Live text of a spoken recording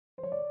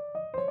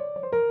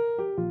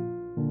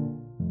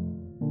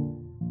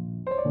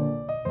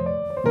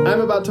I'm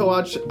about to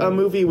watch a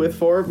movie with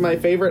 4 of my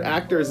favorite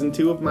actors and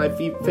 2 of my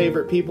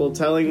favorite people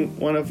telling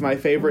one of my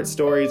favorite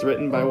stories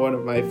written by one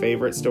of my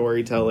favorite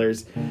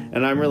storytellers,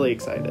 and I'm really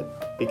excited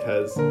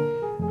because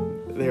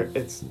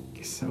it's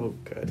so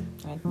good.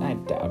 I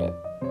doubt it.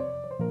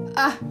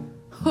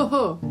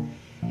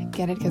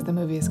 Get it? Because the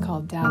movie is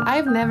called Doubt.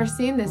 I've never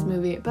seen this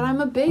movie, but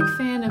I'm a big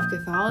fan of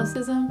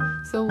Catholicism,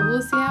 so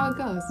we'll see how it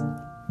goes.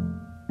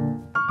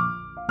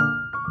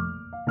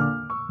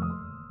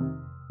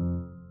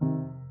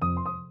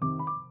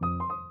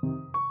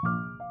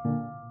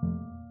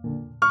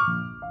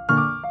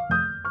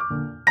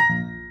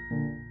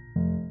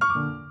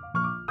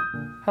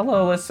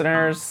 Hello,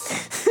 listeners.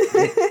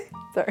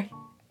 Sorry.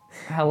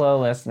 Hello,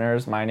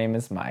 listeners. My name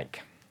is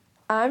Mike.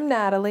 I'm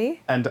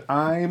Natalie. And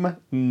I'm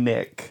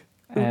Nick.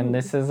 And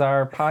this is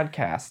our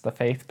podcast, the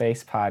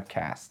Faith-Based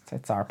Podcast.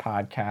 It's our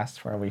podcast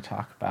where we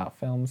talk about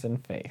films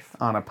and faith.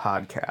 On a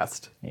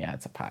podcast. Yeah,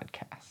 it's a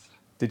podcast.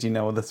 Did you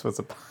know this was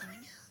a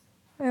podcast?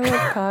 I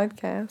love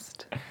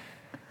podcast.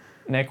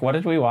 Nick, what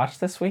did we watch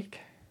this week?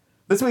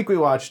 This week we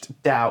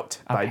watched Doubt.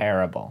 A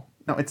Parable.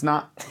 No, it's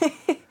not.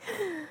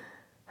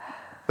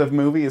 The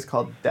movie is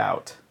called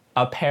Doubt.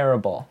 A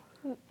Parable.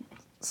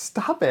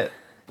 Stop it.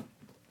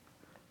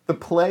 The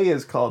play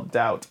is called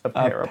Doubt, a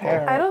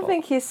Parable. I don't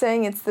think he's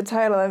saying it's the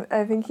title.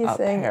 I think he's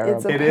saying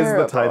it's a It parable. is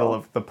the title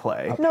of the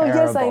play. No,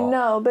 yes, I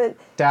know, but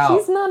Doubt.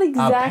 he's not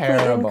exactly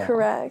Parable.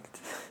 incorrect.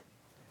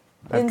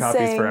 I have in copies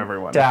saying for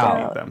everyone.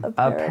 Doubt. If you need them.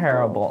 A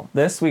Parable.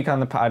 This week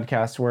on the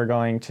podcast, we're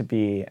going to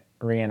be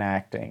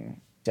reenacting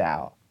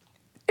Doubt.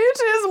 It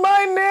is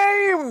my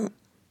name!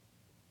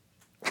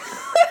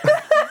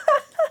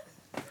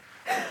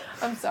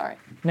 I'm sorry.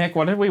 Nick,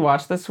 what did we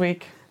watch this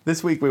week?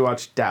 This week we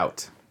watched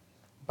Doubt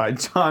by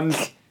John...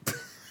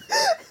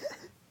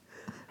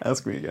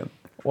 Ask me again.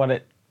 What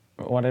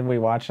did we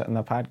watch in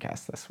the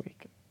podcast this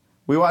week?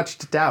 We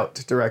watched Doubt,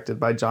 directed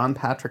by John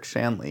Patrick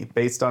Shanley,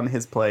 based on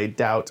his play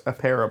Doubt, a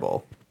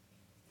Parable.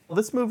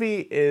 This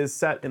movie is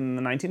set in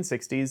the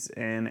 1960s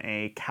in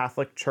a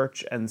Catholic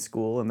church and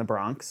school in the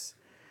Bronx.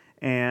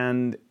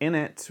 And in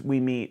it, we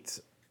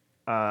meet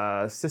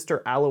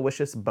Sister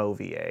Aloysius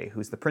Bouvier,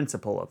 who's the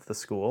principal of the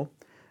school.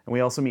 And we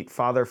also meet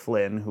Father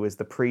Flynn, who is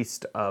the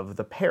priest of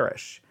the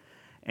parish.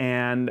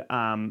 And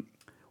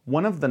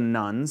one of the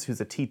nuns,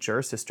 who's a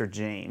teacher, Sister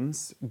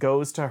James,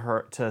 goes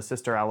to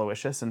Sister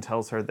Aloysius and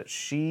tells her that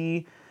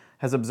she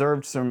has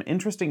observed some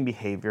interesting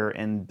behavior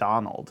in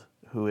Donald,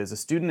 who is a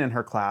student in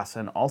her class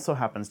and also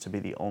happens to be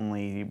the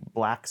only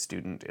black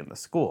student in the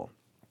school.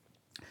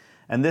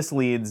 And this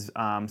leads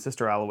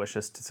Sister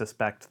Aloysius to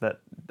suspect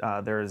that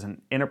there is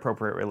an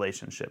inappropriate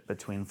relationship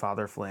between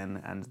Father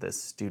Flynn and this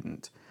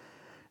student.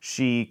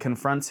 She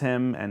confronts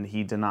him and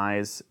he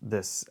denies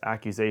this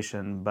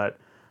accusation, but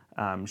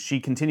she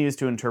continues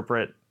to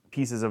interpret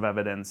pieces of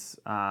evidence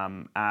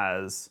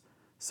as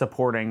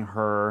supporting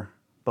her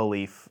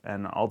belief,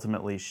 and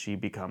ultimately she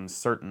becomes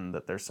certain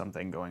that there's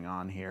something going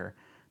on here,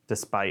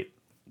 despite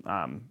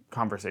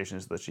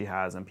conversations that she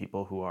has and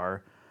people who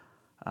are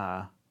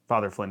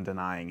Father Flynn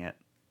denying it.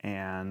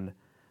 And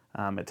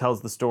it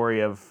tells the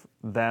story of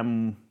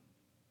them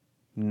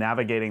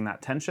navigating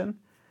that tension,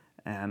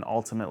 and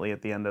ultimately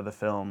at the end of the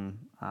film,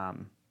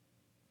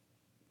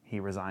 he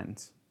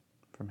resigns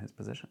from his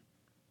position.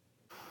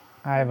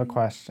 I have a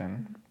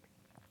question.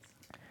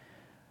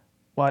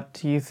 What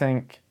do you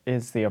think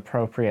is the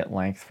appropriate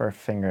length for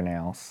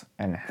fingernails,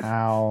 and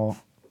how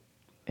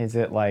is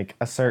it like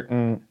a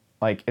certain,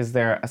 like, is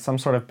there some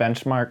sort of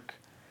benchmark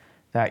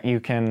that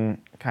you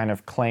can kind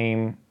of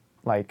claim,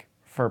 like,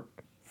 for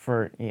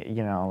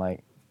you know,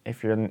 like,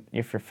 if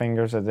your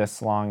fingers are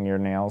this long, your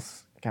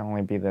nails can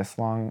only be this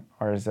long,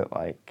 or is it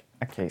like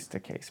a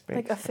case-to-case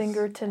basis? Like a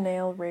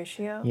finger-to-nail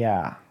ratio?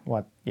 Yeah.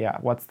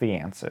 What's the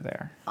answer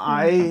there?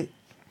 I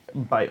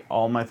bite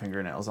all my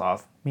fingernails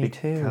off Me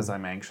too. because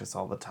I'm anxious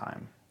all the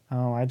time.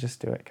 Oh, I just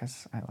do it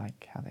because I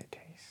like how they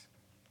taste.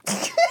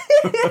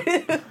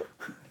 That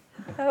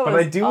But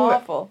was I do.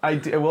 awful. I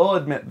will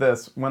admit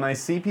this: when I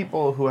see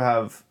people who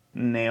have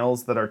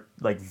nails that are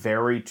like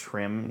very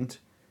trimmed,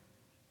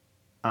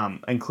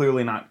 and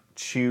clearly not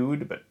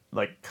chewed but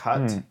like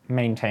cut,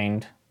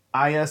 Maintained.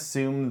 I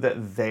assume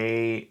that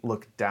they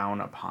look down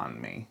upon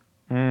me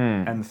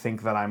and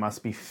think that I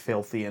must be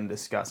filthy and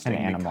disgusting An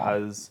animal.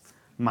 because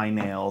my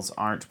nails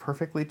aren't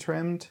perfectly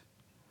trimmed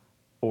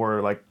or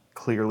like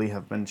clearly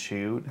have been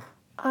chewed.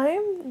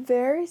 I'm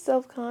very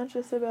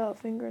self-conscious about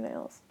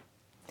fingernails.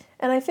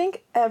 And I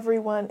think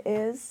everyone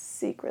is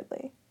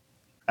secretly.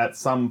 At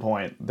some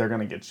point, they're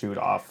gonna get chewed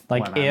off.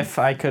 Like, when if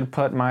I could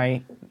put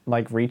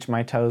reach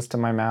my toes to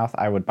my mouth,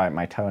 I would bite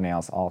my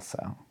toenails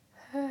also.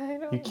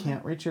 you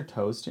can't reach your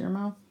toes to your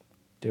mouth.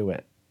 Do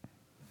it.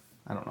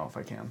 I don't know if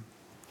I can.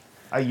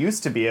 I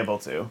used to be able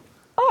to.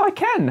 Oh, I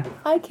can.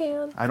 I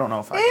can. I don't know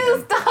if I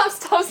Ew, can.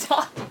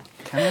 stop.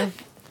 Can I?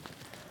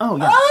 Oh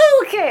yeah.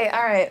 Okay,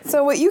 all right.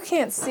 So what you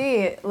can't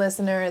see,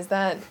 listener, is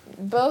that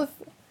both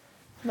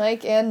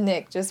Mike and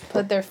Nick just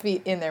put their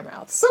feet in their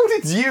mouths. So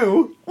did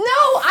you. No,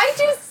 I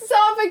just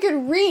saw if I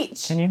could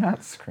reach. Can you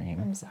not scream?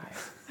 I'm sorry.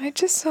 I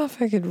just saw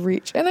if I could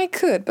reach. And I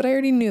could, but I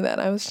already knew that.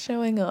 I was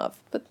showing off.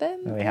 But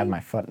then... Really had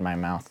my foot in my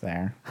mouth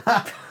there.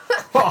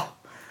 Well,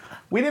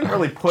 we didn't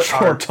really put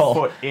our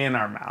foot in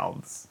our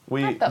mouths.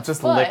 We Not the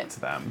just foot. licked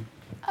them.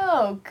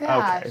 Oh,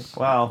 gosh. Okay,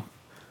 well,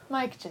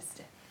 Mike just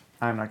did.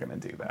 I'm not going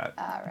to do that.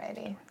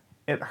 Alrighty.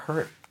 It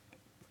hurt.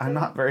 I'm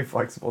not very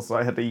flexible, so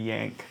I had to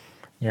yank.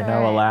 You're All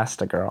no right.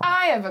 Elastigirl.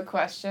 I have a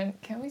question.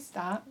 Can we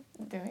stop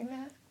doing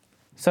that?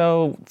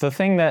 So the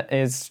thing that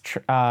is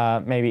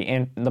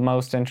maybe the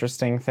most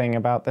interesting thing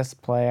about this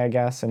play, I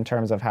guess, in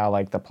terms of how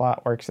like the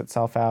plot works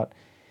itself out,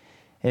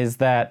 is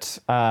that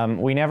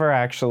we never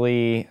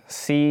actually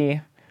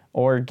see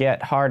or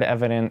get hard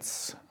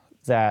evidence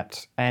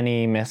that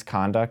any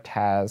misconduct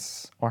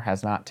has or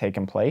has not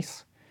taken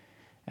place.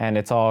 And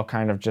it's all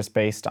kind of just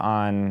based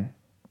on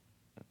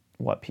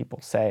what people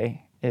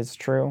say is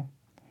true.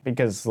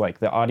 Because like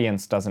the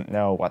audience doesn't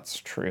know what's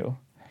true.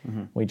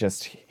 Mm-hmm. We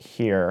just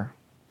hear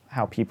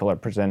how people are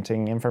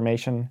presenting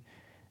information,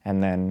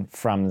 and then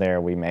from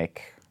there we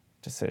make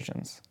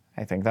decisions.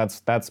 I think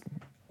that's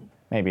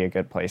maybe a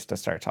good place to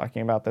start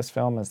talking about this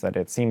film, is that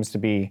it seems to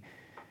be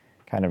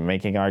kind of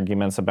making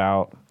arguments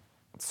about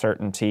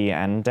certainty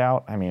and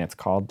doubt. I mean, it's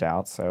called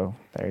Doubt, so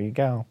there you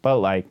go. But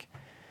like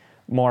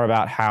more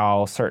about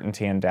how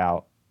certainty and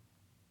doubt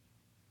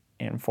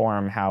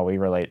inform how we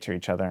relate to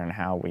each other and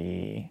how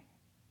we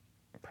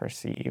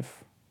perceive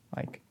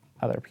like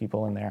other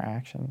people and their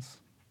actions.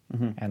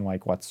 Mm-hmm. And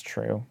like what's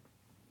true.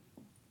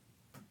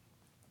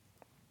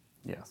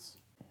 Yes.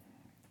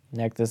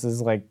 Nick, this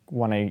is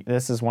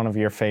one of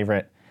your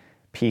favorite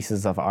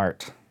pieces of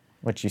art,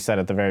 which you said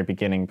at the very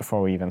beginning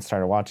before we even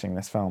started watching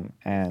this film.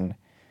 And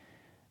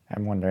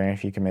I'm wondering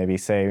if you can maybe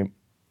say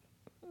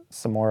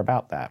some more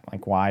about that.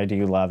 Like, why do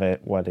you love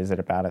it? What is it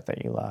about it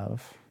that you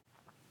love?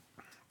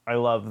 I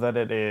love that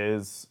it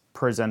is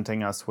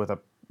presenting us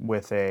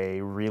with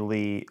a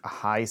really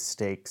high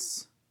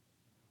stakes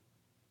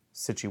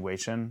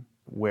situation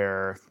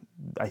where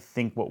I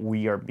think what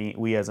we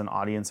as an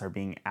audience are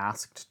being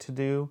asked to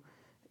do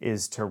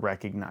is to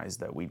recognize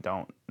that we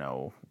don't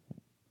know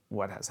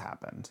what has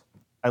happened.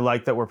 I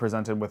like that we're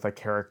presented with a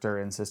character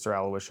in Sister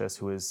Aloysius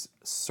who is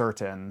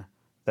certain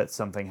that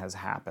something has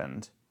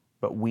happened,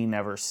 but we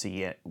never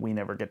see it. We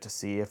never get to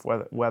see if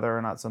whether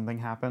or not something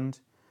happened.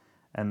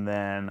 And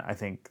then I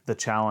think the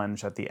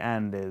challenge at the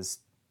end is,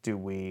 do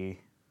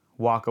we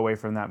walk away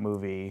from that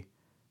movie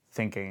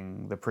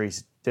thinking the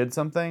priest did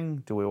something?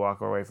 Do we walk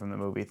away from the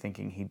movie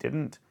thinking he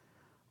didn't?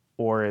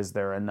 Or is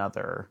there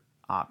another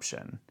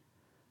option?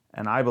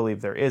 And I believe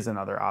there is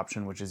another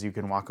option, which is you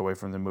can walk away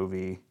from the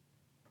movie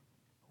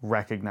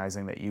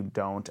recognizing that you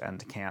don't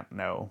and can't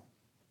know.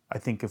 I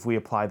think if we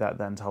apply that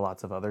then to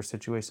lots of other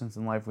situations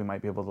in life, we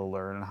might be able to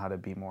learn how to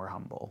be more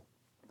humble.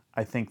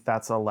 I think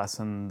that's a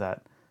lesson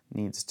that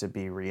needs to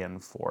be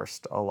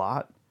reinforced a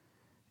lot,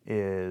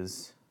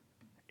 is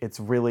it's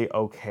really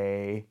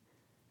okay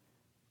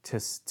to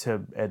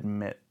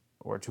admit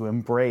or to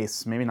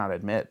embrace, maybe not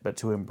admit, but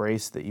to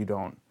embrace that you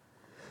don't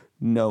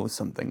know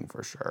something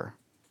for sure.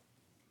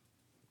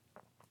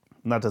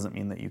 And that doesn't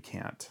mean that you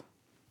can't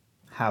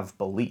have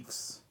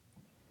beliefs.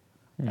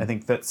 I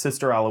think that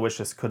Sister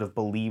Aloysius could have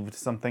believed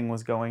something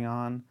was going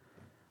on,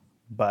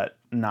 but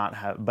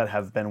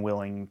have been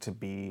willing to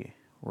be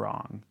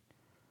wrong.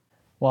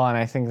 Well, and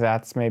I think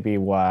that's maybe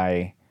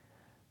why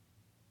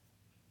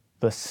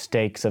the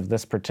stakes of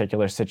this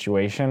particular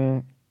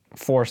situation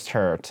forced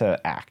her to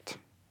act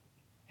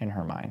in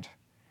her mind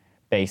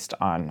based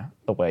on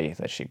the way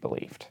that she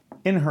believed.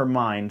 In her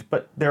mind,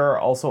 but there are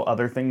also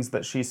other things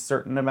that she's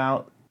certain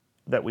about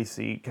that we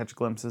catch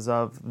glimpses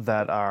of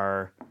that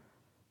are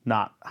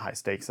not high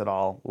stakes at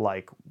all,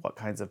 like what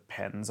kinds of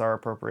pens are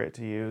appropriate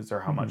to use, or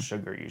how much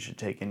sugar you should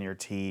take in your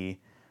tea,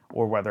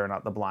 or whether or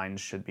not the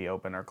blinds should be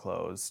open or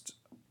closed.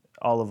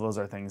 All of those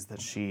are things that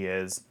she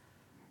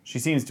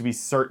seems to be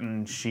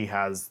certain she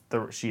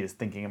is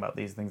thinking about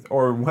these things,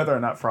 or whether or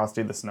not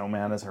Frosty the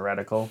Snowman is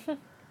heretical.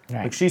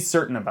 Right. Like, she's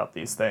certain about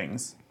these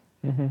things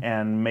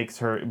and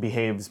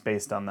behaves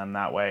based on them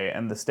that way.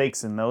 And the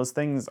stakes in those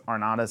things are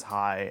not as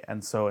high.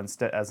 And so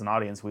instead, as an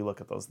audience, we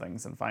look at those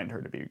things and find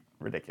her to be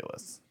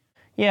ridiculous.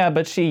 Yeah,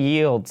 but she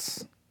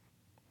yields.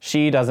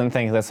 She doesn't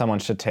think that someone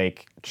should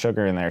take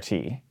sugar in their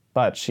tea,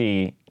 but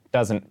she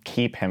doesn't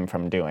keep him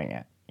from doing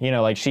it. You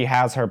know, like, she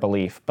has her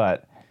belief,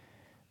 but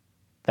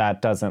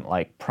that doesn't,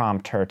 like,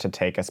 prompt her to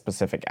take a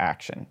specific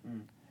action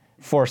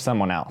for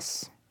someone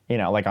else, you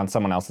know, like on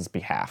someone else's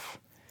behalf.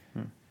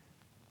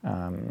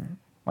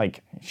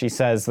 Like, she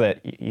says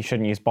that you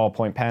shouldn't use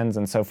ballpoint pens,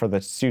 and so for the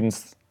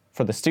students,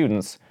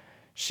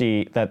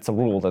 that's a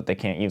rule that they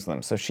can't use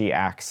them. So she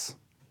acts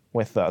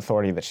with the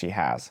authority that she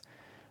has.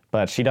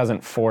 But she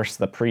doesn't force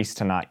the priest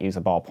to not use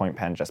a ballpoint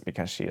pen just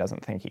because she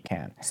doesn't think he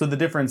can. So the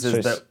difference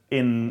is that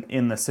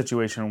in the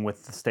situation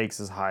with the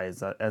stakes as high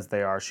as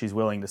they are, she's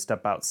willing to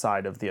step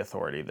outside of the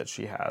authority that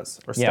she has,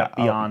 or step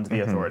beyond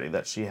the authority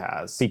that she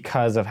has.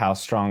 Because of how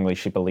strongly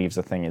she believes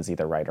a thing is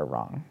either right or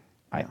wrong,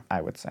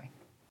 I would say.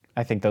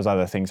 I think those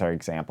other things are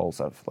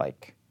examples of,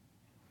 like,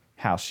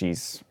 how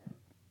she's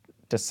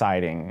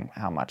deciding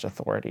how much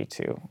authority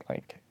to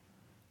like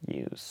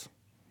use.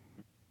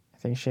 I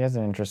think she has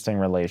an interesting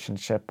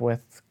relationship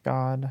with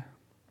God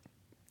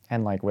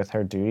and like with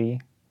her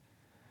duty.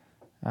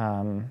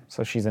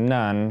 So she's a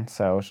nun,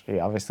 so she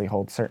obviously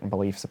holds certain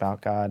beliefs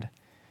about God.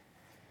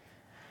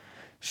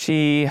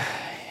 She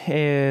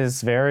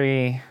is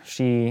very,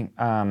 she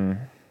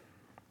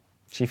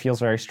feels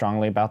very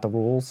strongly about the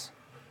rules.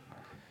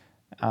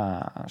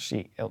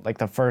 Like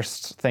the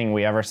first thing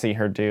we ever see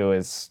her do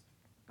is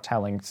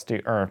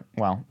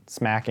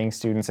smacking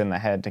students in the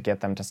head to get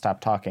them to stop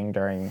talking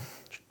during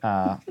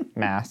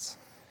mass.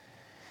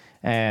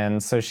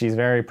 And so she's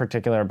very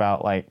particular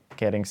about like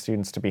getting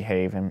students to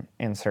behave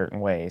in certain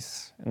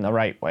ways, in the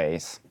right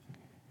ways,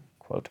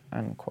 quote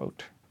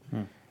unquote.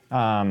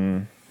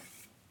 And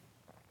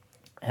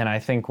I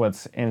think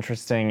what's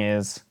interesting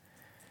is,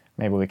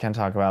 maybe we can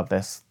talk about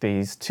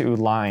these two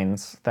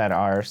lines that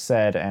are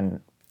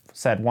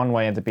said one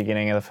way at the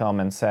beginning of the film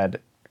and said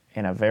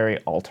in a very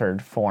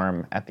altered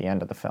form at the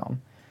end of the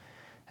film.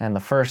 And the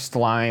first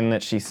line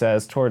that she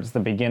says towards the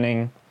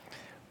beginning,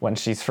 when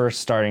she's first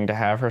starting to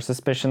have her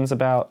suspicions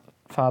about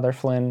Father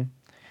Flynn,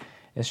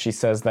 is she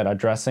says that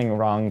addressing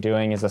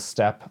wrongdoing is a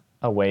step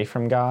away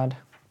from God.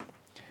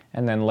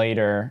 And then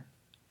later,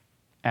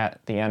 at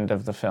the end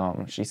of the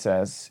film, she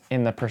says,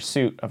 in the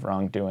pursuit of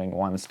wrongdoing,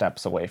 one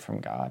steps away from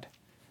God.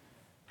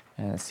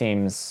 And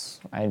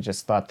I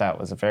just thought that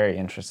was a very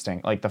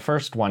interesting, like the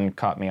first one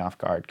caught me off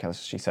guard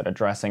because she said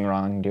addressing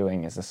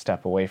wrongdoing is a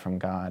step away from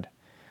God.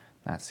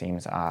 That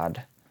seems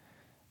odd.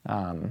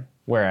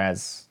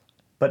 Whereas...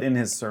 But in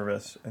his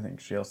service, I think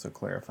she also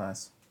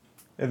clarifies.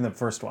 In the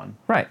first one.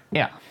 Right,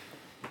 yeah.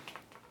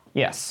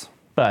 Yes,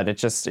 but it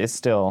just is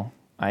still,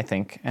 I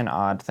think, an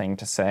odd thing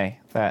to say,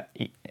 that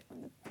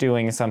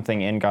doing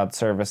something in God's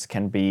service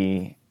can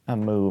be a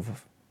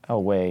move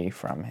away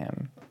from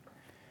him.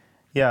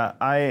 Yeah,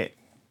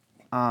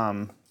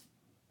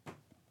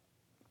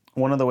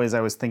 one of the ways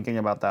I was thinking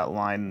about that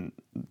line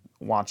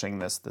watching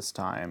this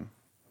time,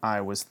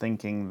 I was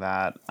thinking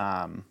that,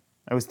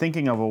 I was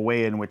thinking of a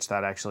way in which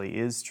that actually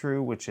is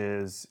true, which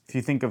is, if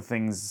you think of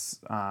things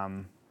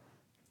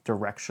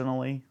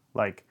directionally,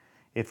 like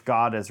if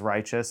God is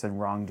righteous and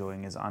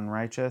wrongdoing is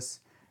unrighteous,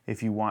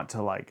 if you want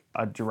to like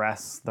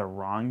address the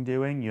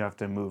wrongdoing, you have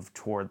to move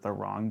toward the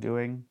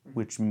wrongdoing,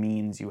 which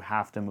means you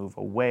have to move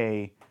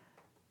away.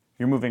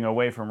 You're moving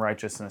away from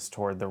righteousness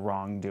toward the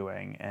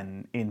wrongdoing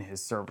and in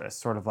his service.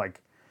 Sort of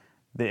like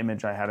the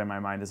image I had in my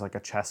mind is like a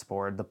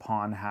chessboard. The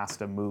pawn has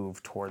to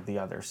move toward the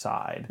other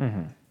side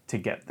to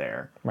get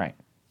there. Right.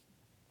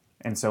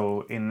 And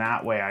so in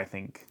that way, I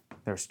think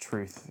there's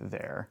truth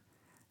there.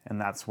 And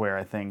that's where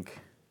I think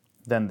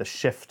then the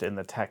shift in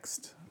the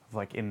text,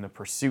 like in the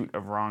pursuit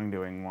of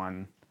wrongdoing,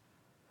 one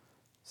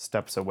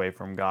steps away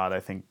from God. I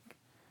think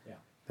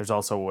there's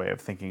also a way of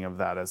thinking of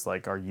that as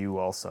like, are you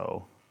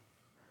also...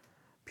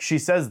 She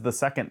says the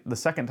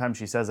second time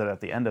she says it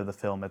at the end of the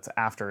film, it's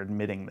after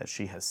admitting that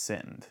she has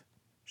sinned.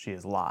 She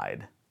has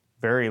lied.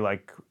 Very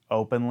like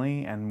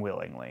openly and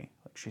willingly.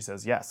 Like she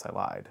says, yes, I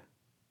lied.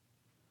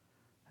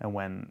 And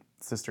when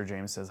Sister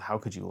James says, how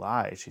could you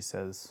lie? She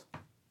says,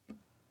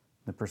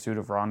 the pursuit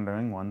of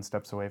wrongdoing, one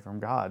steps away from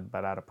God,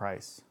 but at a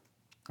price.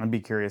 I'd be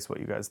curious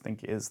what you guys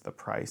think is the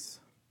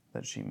price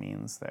that she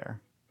means there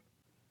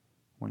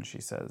when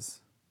she says,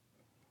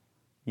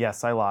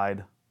 yes, I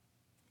lied.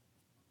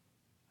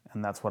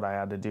 And that's what I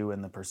had to do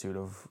in the pursuit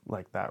of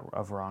like that,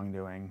 of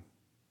wrongdoing.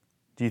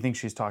 Do you think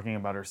she's talking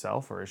about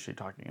herself, or is she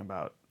talking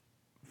about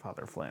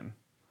Father Flynn?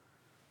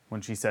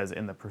 When she says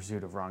in the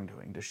pursuit of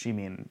wrongdoing, does she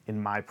mean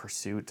in my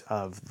pursuit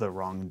of the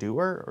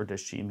wrongdoer, or does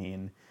she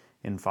mean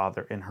in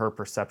her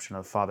perception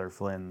of Father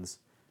Flynn's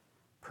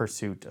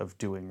pursuit of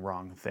doing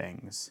wrong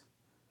things?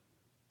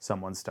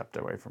 Someone stepped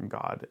away from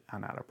God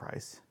and at a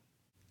price.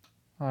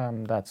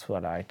 That's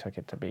what I took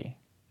it to be.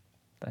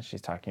 That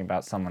she's talking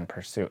about someone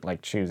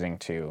choosing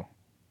to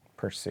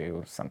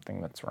pursue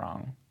something that's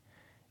wrong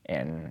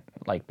and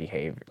like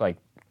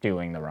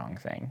doing the wrong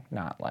thing,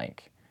 not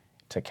like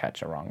to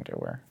catch a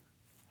wrongdoer.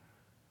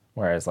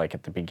 Whereas like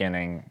at the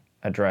beginning,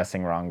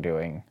 addressing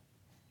wrongdoing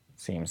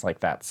seems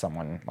like that's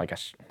someone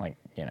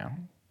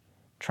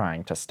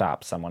trying to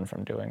stop someone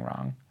from doing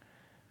wrong.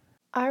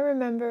 I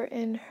remember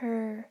in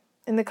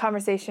the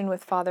conversation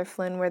with Father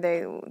Flynn where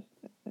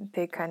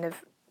they kind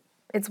of,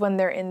 it's when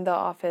they're in the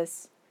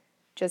office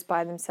just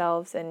by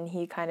themselves, and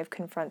he kind of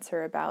confronts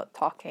her about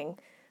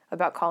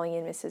calling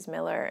in Mrs.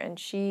 Miller, and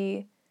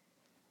she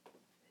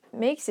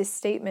makes a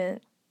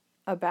statement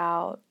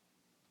about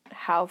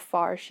how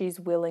far she's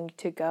willing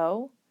to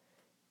go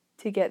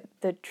to get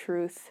the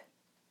truth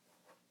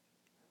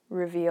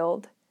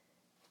revealed.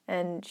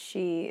 And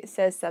she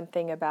says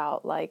something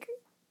about like,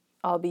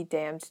 I'll be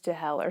damned to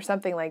hell or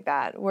something like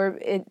that, where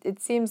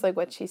it seems like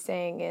what she's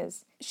saying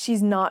is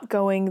she's not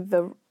going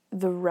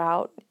the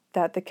route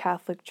that the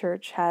Catholic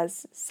Church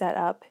has set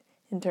up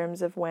in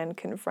terms of when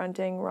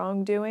confronting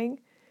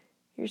wrongdoing.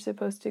 You're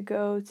supposed to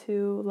go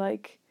to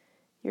like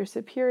your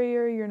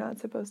superior. You're not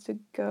supposed to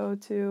go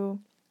to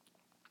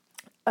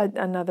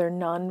another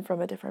nun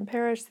from a different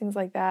parish, things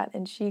like that.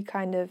 And she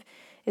kind of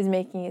is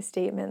making a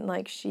statement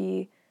like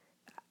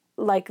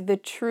the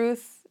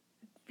truth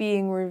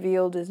being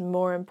revealed is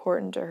more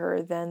important to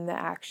her than the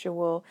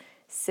actual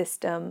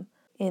system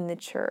in the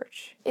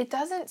church. It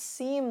doesn't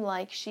seem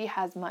like she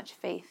has much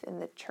faith in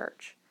the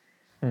church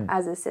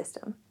as a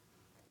system.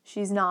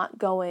 She's not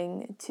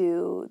going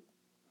to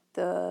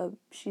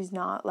she's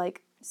not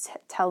like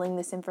telling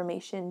this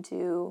information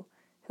to,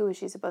 who is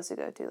she supposed to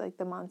go to? Like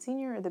the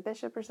Monsignor or the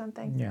bishop or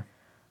something? Yeah.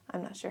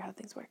 I'm not sure how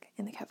things work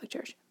in the Catholic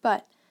Church.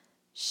 But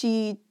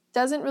she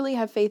doesn't really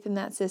have faith in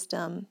that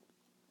system.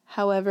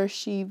 However,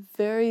 she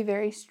very,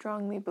 very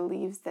strongly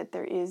believes that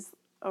there is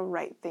a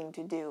right thing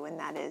to do, and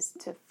that is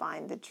to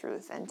find the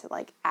truth and to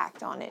like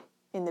act on it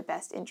in the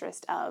best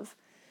interest of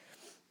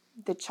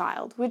the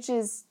child, which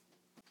is,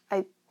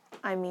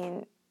 I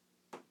mean,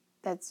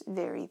 that's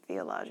very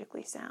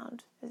theologically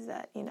sound, is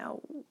that,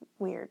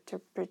 we're to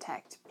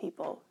protect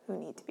people who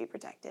need to be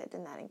protected,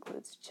 and that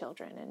includes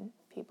children and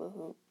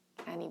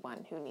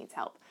anyone who needs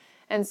help.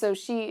 And so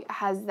she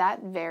has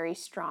that very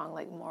strong,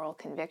 like, moral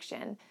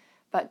conviction.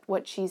 But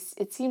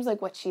it seems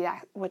like what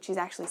she's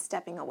actually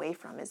stepping away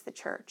from is the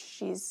church.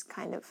 She's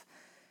kind of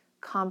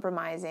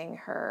compromising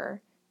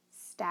her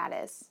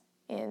status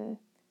in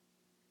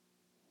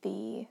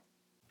the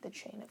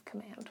chain of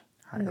command.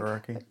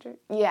 Hierarchy.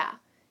 Yeah.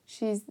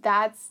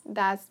 That's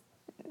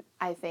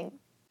I think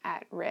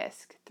at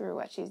risk through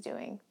what she's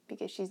doing,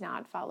 because she's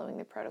not following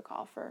the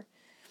protocol for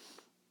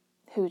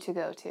who to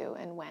go to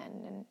and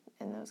when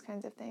and those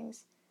kinds of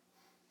things.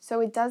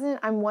 So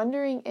I'm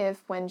wondering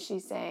if when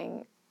she's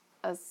saying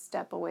a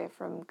step away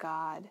from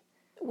God,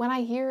 when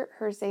I hear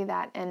her say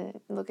that and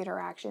look at her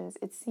actions,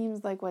 it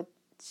seems like what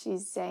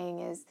she's saying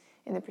is,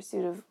 in the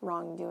pursuit of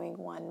wrongdoing,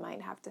 one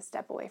might have to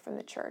step away from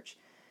the church,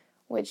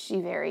 which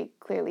she very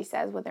clearly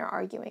says when they're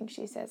arguing.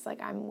 She says,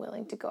 like, I'm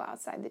willing to go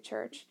outside the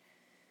church.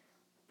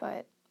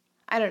 But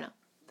I don't know.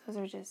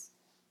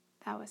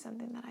 That was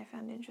something that I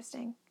found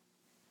interesting.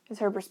 Is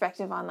her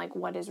perspective on, like,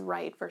 what is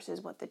right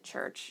versus what the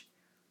church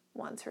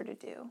wants her to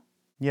do.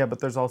 Yeah, but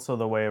there's also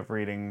the way of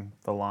reading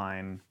the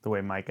line, the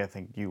way, Mike, I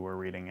think you were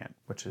reading it,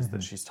 which is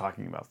that she's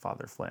talking about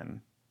Father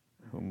Flynn,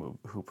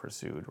 who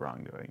pursued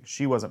wrongdoing.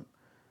 She wasn't.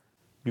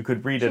 You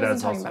could read it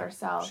as talking about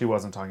herself. She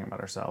wasn't talking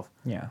about herself.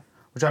 Yeah.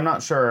 Which I'm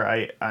not sure.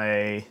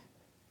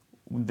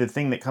 The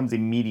thing that comes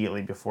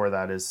immediately before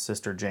that is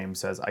Sister James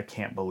says, "I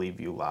can't believe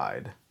you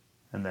lied,"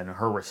 and then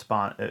her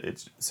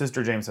response.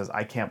 Sister James says,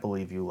 "I can't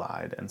believe you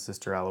lied," and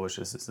Sister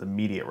Aloysius'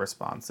 immediate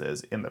response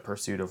is, "In the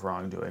pursuit of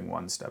wrongdoing,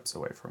 one steps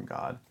away from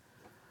God."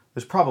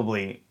 There's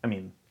probably,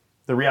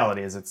 the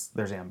reality is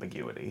there's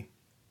ambiguity.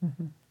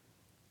 Mm-hmm.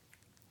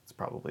 It's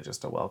probably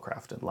just a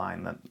well-crafted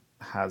line that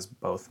has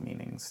both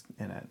meanings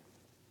in it.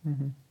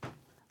 Mm-hmm.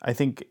 I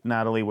think,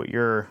 Natalie, what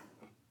you're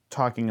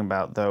talking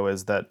about, though,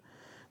 is that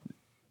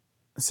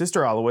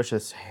Sister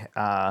Aloysius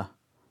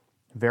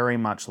very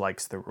much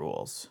likes the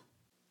rules.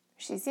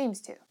 She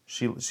seems to.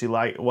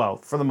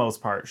 For the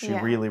most part, she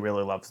really,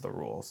 really loves the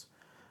rules.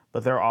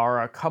 But there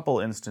are a couple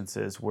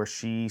instances where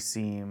she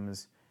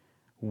seems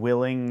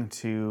willing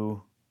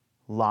to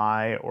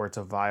lie or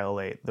to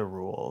violate the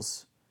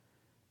rules.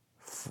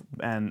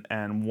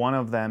 And one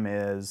of them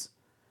is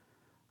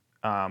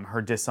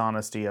her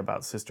dishonesty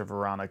about Sister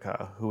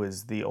Veronica, who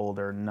is the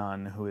older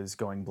nun who is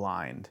going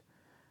blind.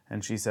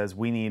 And she says,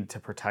 we need to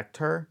protect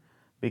her,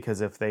 because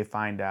if they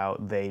find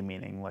out, they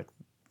meaning like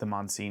the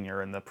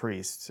Monsignor and the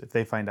priests, if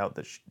they find out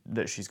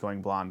that she's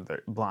going blind,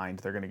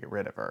 they're going to get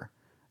rid of her.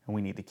 And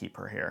we need to keep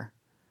her here.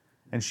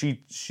 And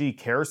she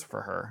cares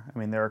for her.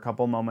 There are a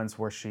couple moments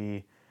where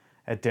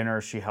at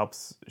dinner, she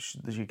helps.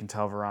 You can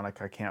tell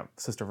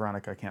Sister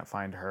Veronica can't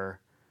find her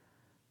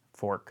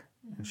fork,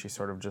 and she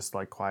sort of just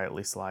like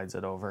quietly slides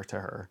it over to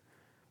her.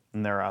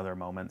 And there are other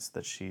moments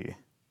that she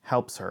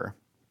helps her.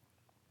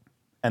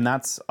 And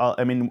that's,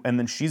 and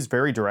then she's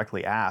very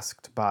directly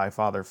asked by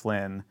Father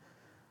Flynn,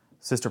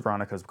 Sister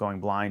Veronica's going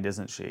blind,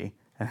 isn't she?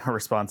 And her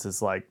response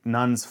is like,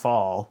 nuns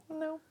fall.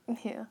 No.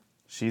 Yeah.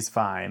 She's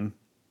fine.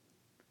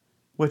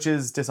 Which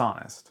is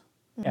dishonest.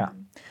 Yeah.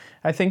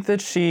 I think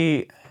that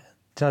she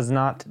does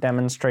not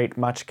demonstrate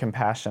much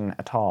compassion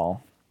at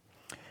all,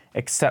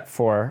 except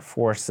for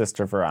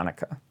Sister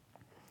Veronica.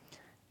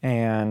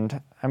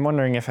 And I'm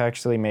wondering if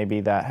actually maybe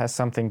that has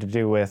something to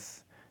do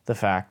with the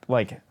fact,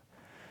 like,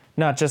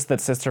 not just that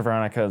Sister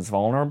Veronica is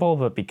vulnerable,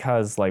 but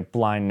because, like,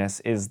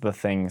 blindness is the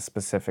thing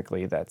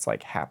specifically that's,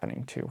 like,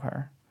 happening to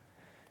her.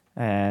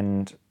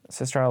 And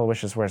Sister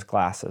Aloysius wears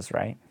glasses,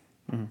 right?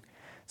 Mm-hmm.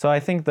 So I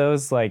think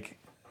those, like,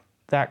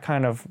 that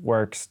kind of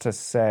works to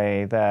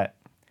say that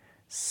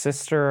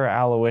Sister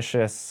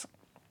Aloysius,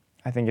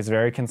 I think, is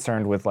very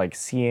concerned with, like,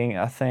 seeing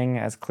a thing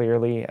as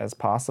clearly as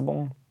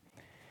possible.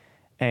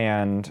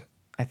 And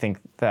I think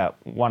that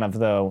one of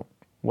the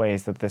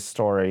ways that this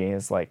story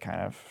is, like,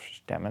 kind of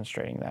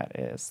demonstrating that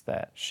is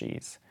that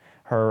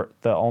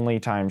the only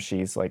time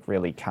she's, like,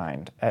 really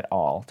kind at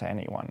all to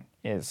anyone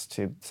is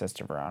to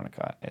Sister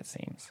Veronica, it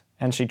seems.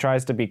 And she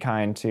tries to be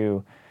kind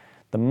to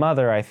the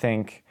mother, I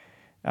think,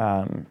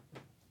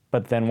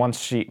 But then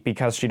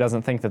because she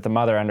doesn't think that the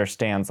mother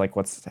understands, like,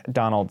 what's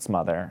Donald's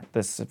mother,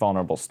 this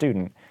vulnerable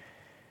student,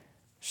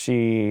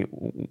 she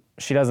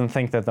doesn't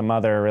think that the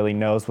mother really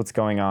knows what's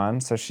going on,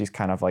 so she's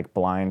kind of like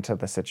blind to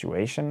the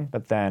situation.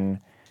 But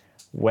then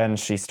when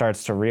she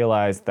starts to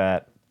realize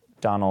that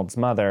Donald's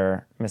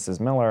mother, Mrs.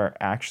 Miller,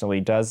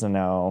 actually does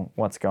know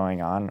what's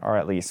going on, or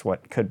at least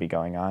what could be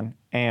going on,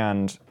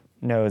 and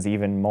knows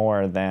even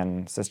more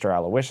than Sister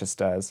Aloysius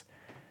does,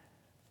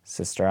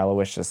 Sister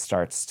Aloysius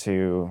starts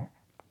to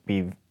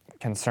be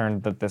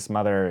concerned that this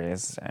mother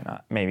is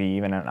maybe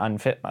even an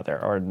unfit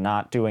mother, or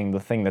not doing the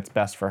thing that's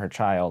best for her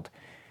child.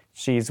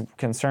 She's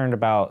concerned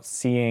about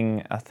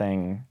seeing a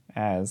thing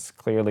as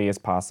clearly as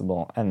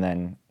possible, and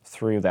then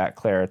through that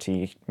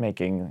clarity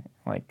making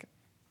like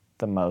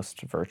the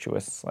most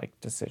virtuous like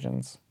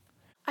decisions.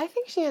 I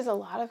think she has a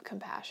lot of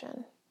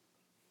compassion.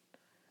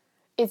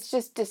 It's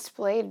just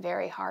displayed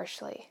very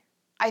harshly.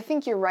 I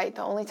think you're right.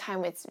 The only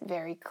time it's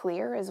very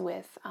clear is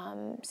with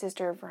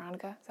Sister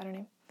Veronica. Is that her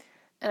name?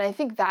 And I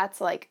think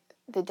that's like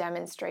the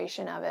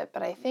demonstration of it.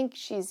 But I think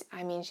she's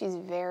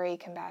very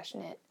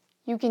compassionate.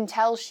 You can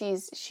tell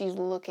she's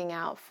looking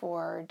out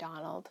for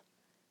Donald.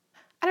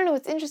 I don't know,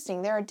 it's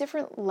interesting. There are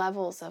different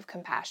levels of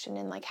compassion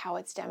in like how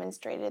it's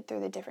demonstrated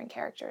through the different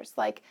characters.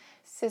 Like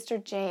Sister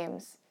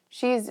James,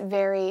 she's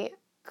very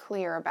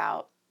clear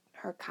about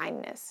her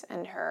kindness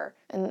and her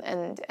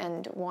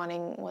and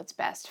wanting what's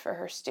best for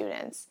her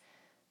students.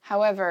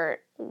 However,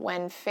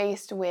 when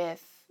faced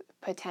with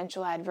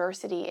potential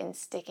adversity in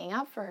sticking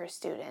up for her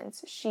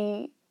students,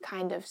 she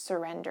kind of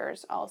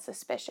surrenders all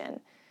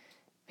suspicion,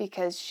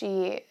 because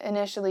she's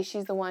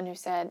the one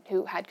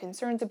who had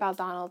concerns about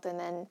Donald and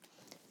then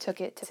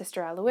took it to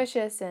Sister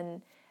Aloysius,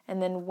 and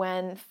then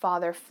when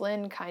Father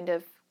Flynn kind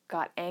of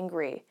got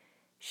angry,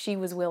 she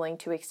was willing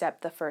to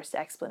accept the first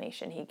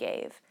explanation he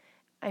gave.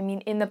 I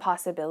mean, in the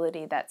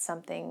possibility that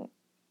something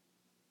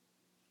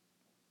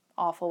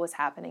awful was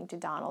happening to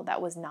Donald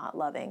that was not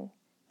loving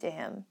to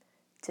him,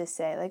 to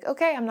say, like,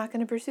 okay, I'm not going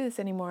to pursue this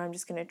anymore, I'm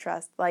just going to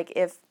trust. Like,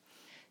 if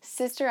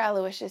Sister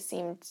Aloysius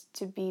seemed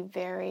to be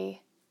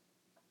very,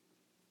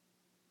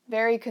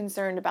 very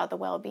concerned about the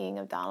well-being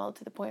of Donald,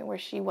 to the point where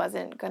she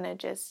wasn't going to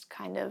just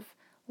kind of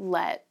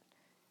let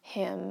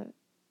him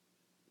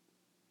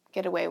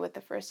get away with the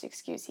first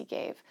excuse he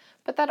gave.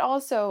 But that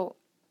also,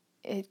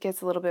 it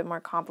gets a little bit more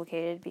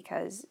complicated,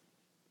 because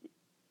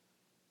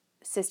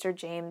Sister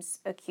James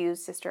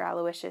accused Sister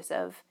Aloysius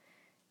of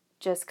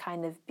just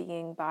kind of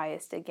being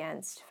biased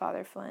against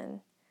Father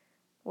Flynn,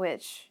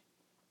 which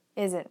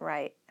isn't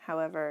right.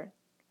 However,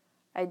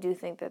 I do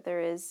think that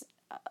there is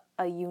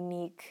a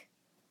unique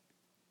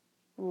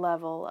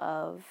level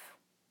of,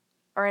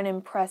 or an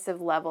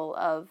impressive level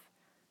of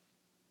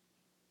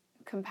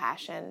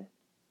compassion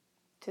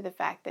to the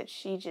fact that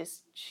she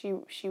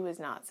was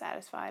not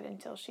satisfied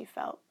until she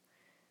felt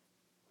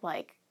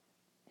like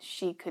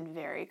she could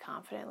very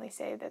confidently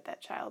say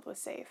that child was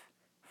safe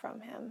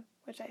from him,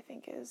 which I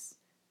think is,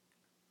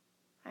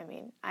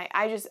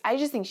 I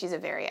just think she's a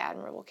very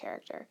admirable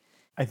character.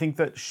 I think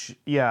that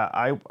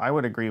I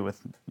would agree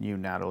with you,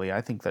 Natalie.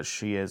 I think that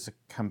she is a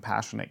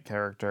compassionate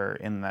character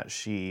in that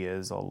she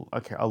is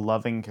a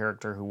loving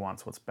character who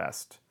wants what's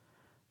best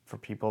for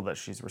people that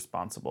she's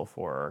responsible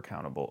for,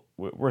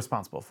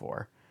 responsible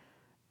for.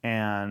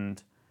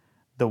 And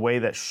the way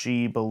that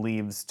she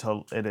believes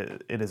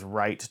it is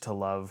right to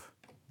love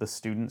the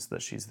students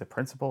that she's the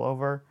principal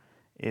over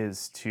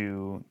is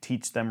to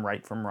teach them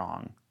right from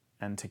wrong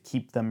and to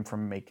keep them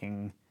from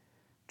making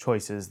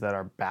choices that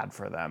are bad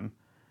for them.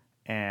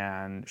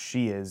 And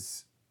she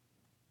is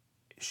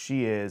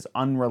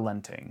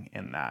unrelenting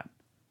in that.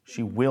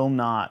 She will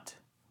not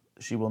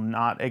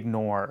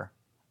ignore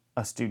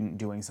a student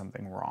doing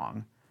something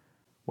wrong,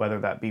 whether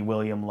that be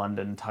William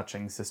London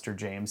touching Sister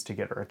James to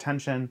get her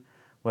attention,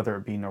 whether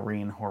it be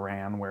Noreen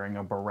Horan wearing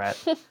a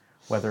barrette,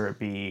 whether it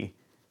be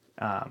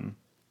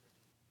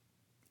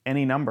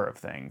any number of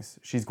things.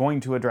 She's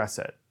going to address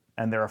it,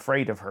 and they're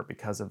afraid of her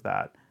because of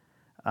that.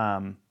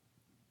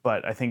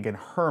 But I think in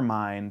her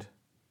mind,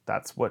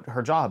 that's what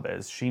her job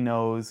is. She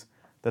knows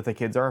that the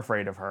kids are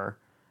afraid of her,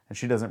 and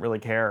she doesn't really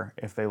care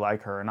if they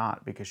like her or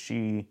not, because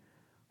she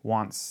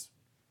wants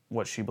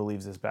what she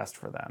believes is best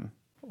for them.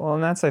 Well,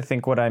 and that's, I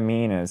think, what I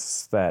mean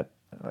is that,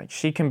 like,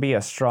 she can be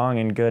a strong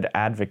and good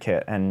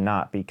advocate and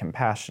not be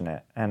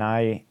compassionate. And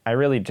I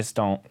really just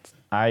don't,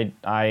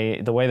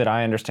 the way that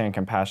I understand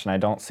compassion, I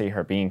don't see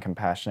her being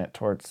compassionate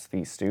towards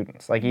these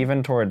students. Like,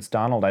 even towards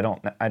Donald, I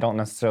don't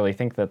necessarily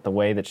think that the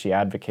way that she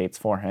advocates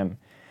for him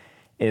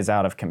is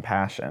out of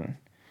compassion.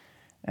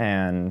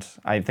 And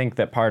I think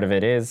that part of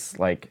it is,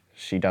 like,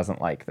 she doesn't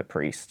like the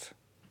priest.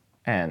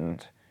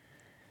 And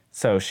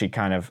so she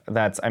kind of,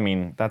 that's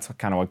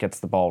kind of what gets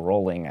the ball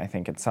rolling, I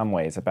think, in some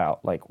ways,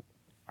 about, like,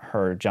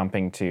 her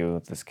jumping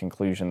to this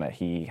conclusion that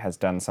he has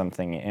done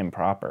something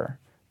improper.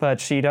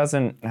 But she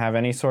doesn't have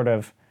any sort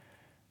of,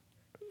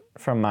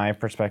 from my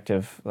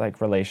perspective,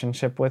 like,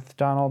 relationship with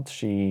Donald.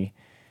 She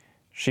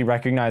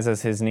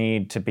recognizes his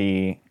need to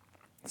be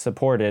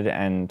supported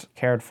and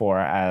cared for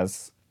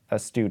as a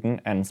student,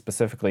 and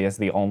specifically as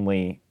the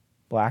only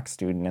black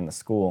student in the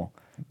school.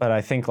 But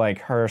I think like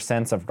her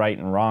sense of right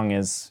and wrong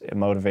is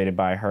motivated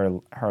by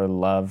her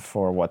love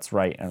for what's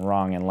right and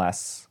wrong, and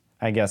less,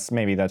 I guess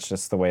maybe that's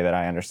just the way that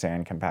I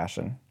understand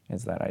compassion,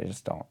 is that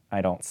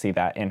I don't see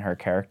that in her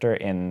character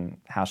in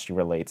how she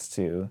relates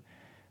to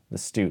the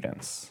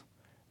students.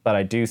 But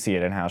I do see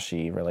it in how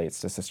she relates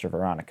to Sister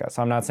Veronica.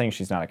 So I'm not saying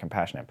she's not a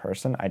compassionate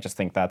person. I just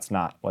think that's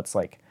not what's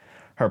like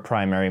her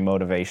primary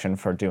motivation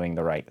for doing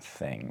the right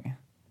thing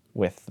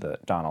with the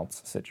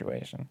Donald's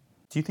situation.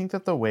 Do you think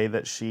that the way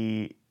that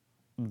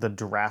the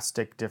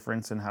drastic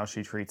difference in how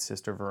she treats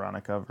Sister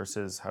Veronica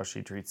versus how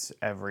she treats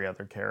every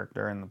other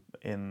character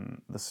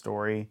in the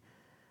story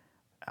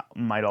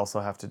might also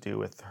have to do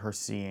with her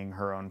seeing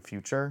her own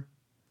future?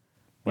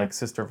 Like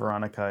Sister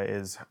Veronica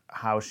is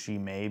how she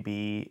may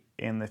be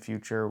in the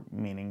future,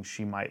 meaning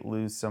she might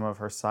lose some of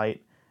her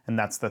sight. And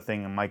that's the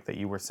thing, Mike, that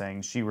you were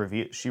saying. She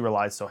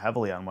relies so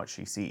heavily on what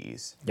she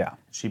sees. Yeah.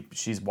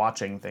 She's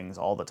watching things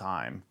all the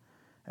time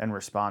and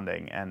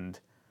responding, and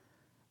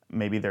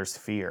maybe there's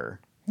fear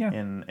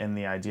in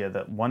the idea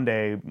that one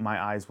day my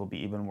eyes will be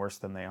even worse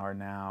than they are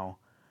now,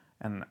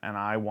 and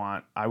I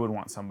would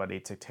want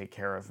somebody to take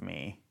care of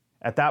me.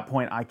 At that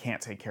point, I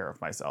can't take care of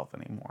myself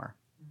anymore,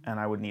 and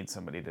I would need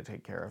somebody to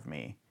take care of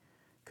me,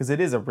 because it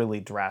is a really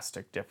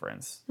drastic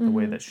difference the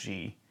way that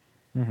she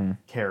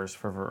cares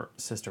for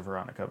Sister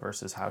Veronica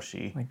versus how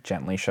she like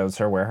gently shows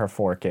her where her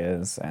fork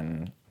is,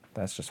 and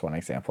that's just one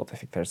example. I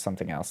think there's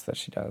something else that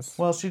she does.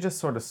 Well, she just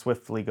sort of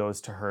swiftly goes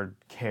to her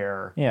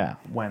care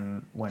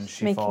when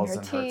she Making falls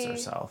her and hurts tea.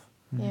 herself.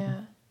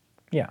 Yeah.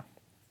 Yeah.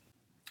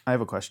 I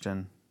have a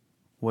question.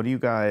 What do you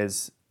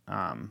guys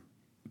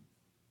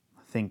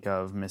think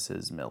of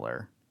Mrs.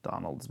 Miller,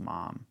 Donald's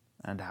mom,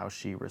 and how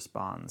she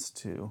responds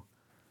to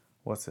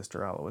what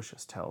Sister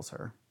Aloysius tells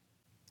her?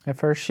 At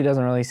first, she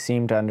doesn't really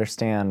seem to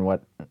understand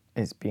what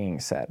is being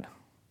said.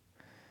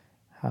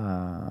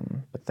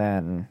 But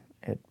then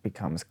it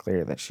becomes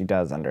clear that she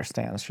does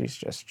understand. She's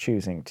just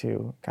choosing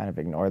to kind of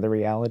ignore the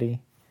reality.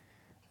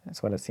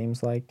 That's what it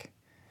seems like.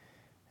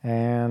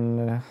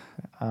 And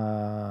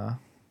it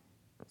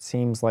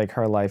seems like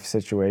her life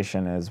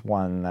situation is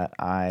one that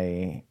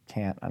I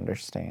can't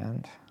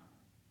understand.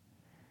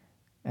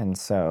 And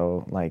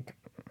so, like,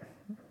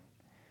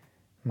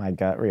 my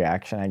gut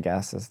reaction, I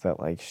guess, is that,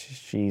 like,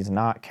 she's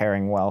not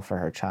caring well for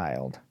her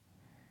child.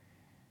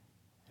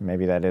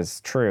 Maybe that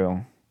is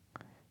true,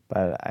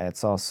 but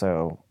it's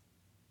also,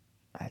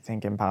 I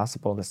think,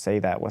 impossible to say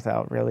that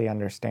without really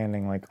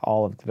understanding, like,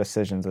 all of the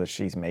decisions that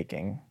she's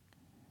making.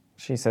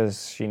 She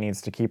says she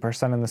needs to keep her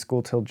son in the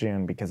school till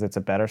June because it's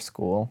a better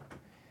school,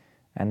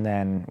 and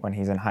then when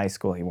he's in high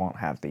school, he won't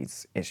have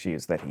these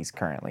issues that he's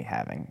currently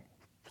having.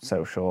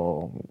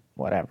 Social,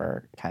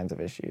 whatever kinds of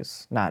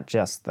issues. Not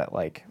just that,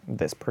 like,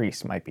 this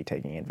priest might be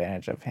taking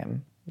advantage of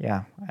him.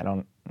 Yeah,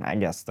 I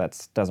guess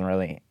that doesn't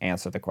really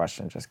answer the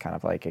question, just kind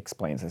of, like,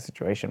 explains the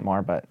situation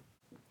more, but...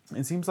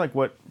 It seems like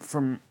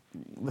from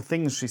the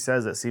things she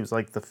says, it seems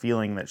like the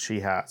feeling that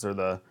she has, or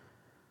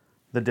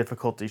the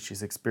difficulty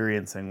she's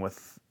experiencing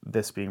with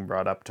this being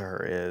brought up to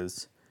her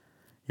is,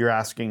 you're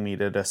asking me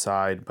to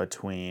decide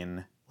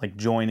between, like,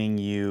 joining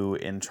you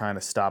in trying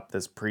to stop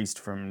this priest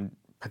from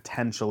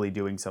potentially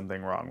doing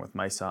something wrong with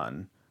my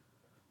son.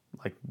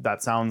 Like,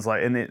 that sounds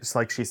like, and it's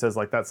like she says,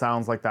 like, that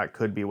sounds like that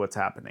could be what's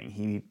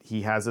happening.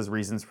 He has his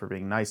reasons for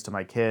being nice to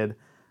my kid.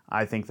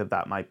 I think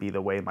that might be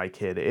the way my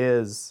kid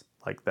is,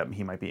 like, that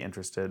he might be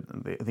interested.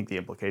 I think the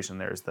implication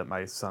there is that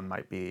my son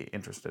might be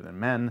interested in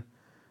men.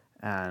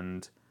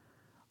 And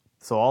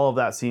so all of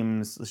that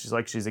seems,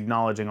 she's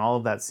acknowledging all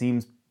of that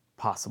seems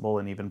possible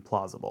and even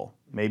plausible,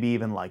 maybe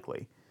even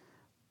likely.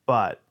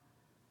 But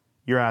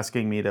you're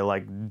asking me to,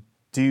 like,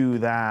 do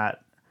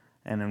that,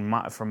 and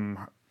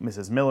from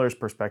Mrs. Miller's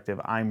perspective,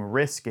 I'm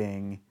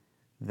risking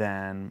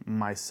then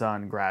my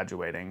son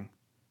graduating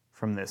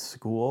from this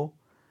school.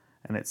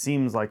 And it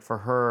seems like for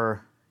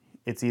her,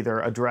 it's either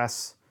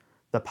address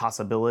the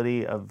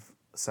possibility of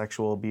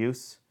sexual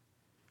abuse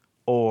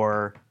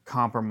or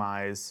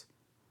compromise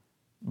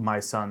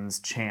my son's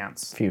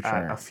chance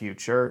at a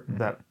future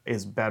that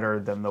is better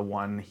than the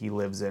one he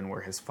lives in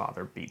where his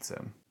father beats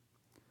him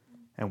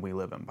and we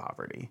live in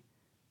poverty.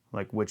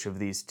 Like, which of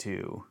these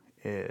two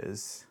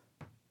is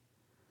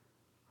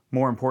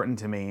more important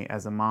to me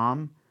as a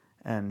mom?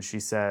 And she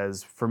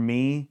says, for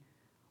me,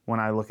 when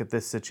I look at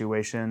this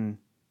situation,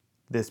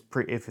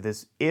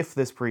 if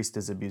this priest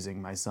is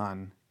abusing my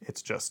son,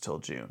 it's just till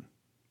June.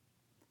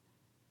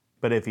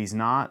 But if he's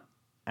not,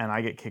 and I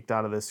get kicked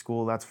out of this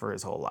school, that's for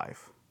his whole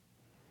life.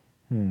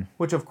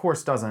 Which, of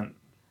course,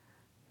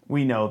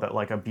 we know that,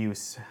 like,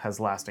 abuse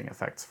has lasting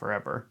effects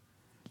forever.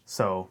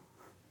 So,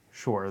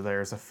 sure,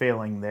 there's a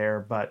failing there,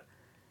 but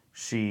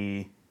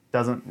she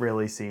doesn't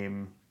really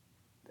seem...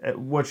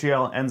 What she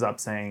ends up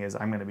saying is,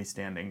 I'm going to be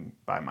standing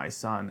by my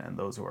son and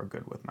those who are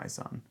good with my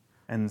son.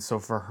 And so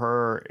for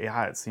her,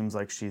 yeah, it seems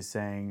like she's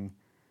saying,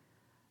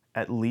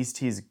 at least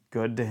he's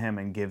good to him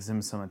and gives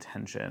him some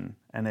attention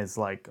and is,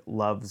 like,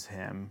 loves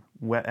him.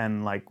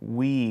 And, like,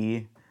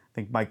 I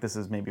think, Mike, this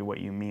is maybe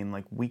what you mean.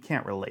 Like, we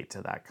can't relate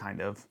to that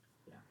kind of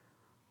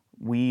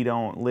we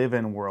don't live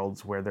in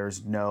worlds where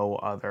there's no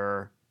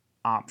other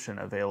option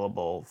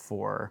available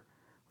for,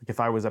 like, if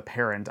I was a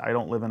parent, I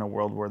don't live in a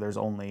world where there's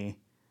only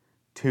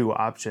two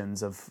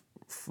options of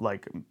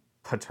like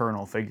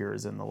paternal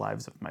figures in the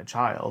lives of my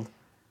child.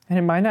 And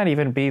it might not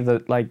even be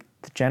the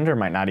gender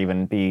might not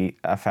even be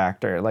a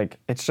factor. Like,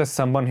 it's just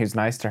someone who's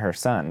nice to her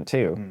son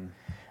too.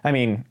 I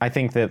mean, I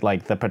think that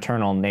like the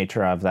paternal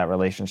nature of that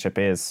relationship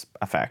is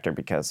a factor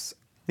because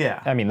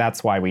Yeah. I mean,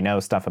 that's why we know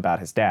stuff about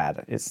his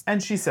dad.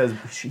 And she says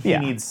he Yeah.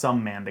 needs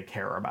some man to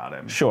care about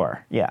him.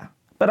 Sure, yeah.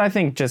 But I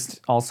think just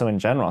also in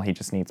general, he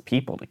just needs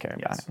people to care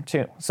about Yes. him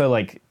too. So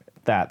like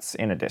that's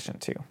in addition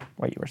to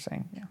what you were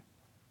saying. Yeah.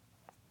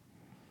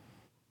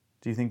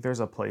 Do you think there's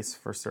a place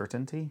for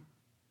certainty?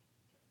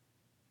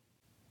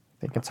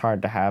 I think it's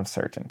hard to have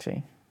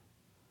certainty.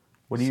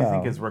 What do you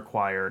think So- is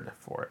required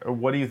for it? Or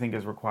what do you think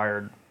is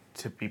required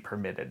to be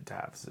permitted to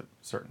have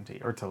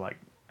certainty or to like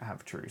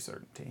have true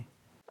certainty?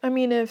 I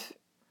mean, if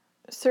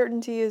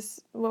certainty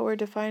is what we're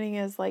defining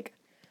as like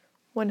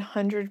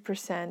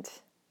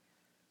 100%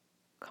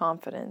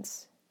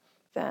 confidence,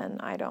 then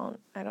I don't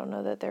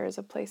know that there is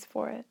a place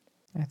for it.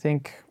 I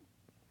think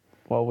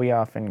what we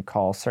often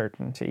call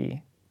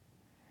certainty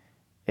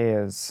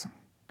is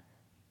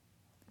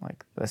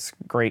like this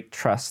great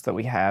trust that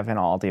we have in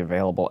all the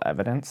available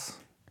evidence.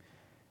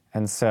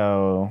 And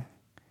so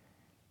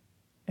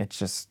it's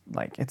just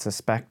like it's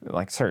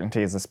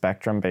certainty is a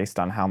spectrum based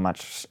on how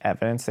much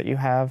evidence that you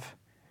have.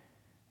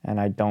 And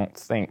I don't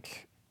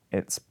think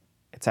it's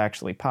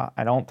actually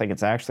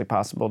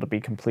possible to be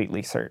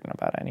completely certain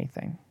about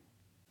anything.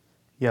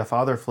 Yeah,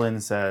 Father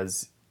Flynn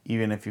says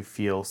even if you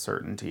feel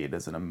certainty, it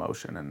is an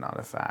emotion and not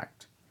a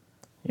fact.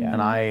 Yeah.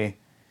 And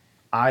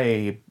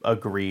I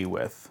agree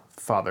with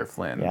Father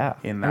Flynn Yeah.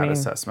 in I that mean,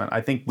 assessment.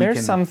 I think we There's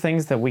can some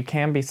things that we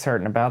can be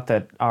certain about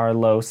that are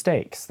low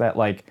stakes. That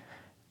like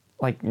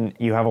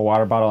you have a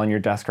water bottle on your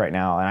desk right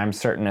now, and I'm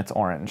certain it's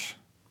orange.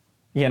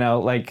 You know,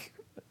 like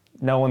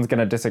no one's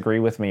gonna disagree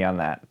with me on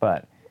that.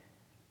 But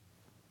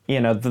you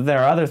know, there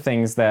are other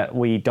things that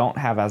we don't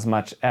have as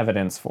much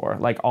evidence for.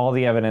 Like all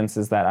the evidence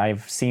is that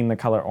I've seen the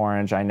color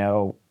orange. I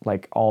know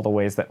like all the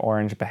ways that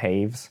orange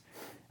behaves.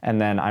 And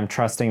then I'm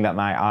trusting that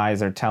my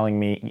eyes are telling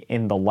me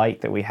in the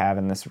light that we have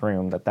in this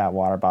room that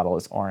water bottle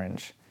is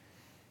orange.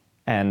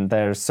 And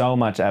there's so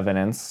much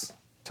evidence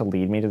to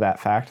lead me to that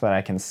fact that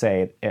I can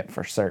say it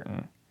for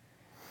certain.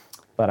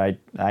 But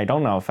I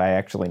don't know if I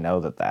actually know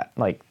that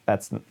like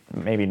that's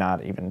maybe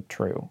not even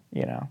true,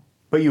 you know.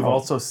 But you've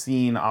also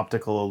seen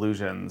optical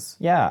illusions.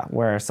 Yeah,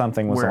 where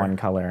something was Where- one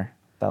color.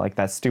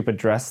 That stupid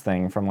dress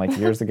thing from like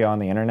years ago on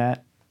the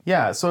internet.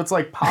 Yeah, so it's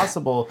like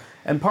possible,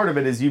 and part of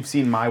it is you've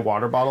seen my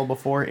water bottle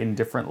before in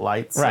different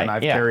lights, Right, and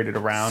I've yeah. carried it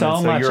around, So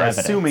and so much you're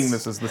evidence. assuming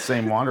this is the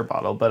same water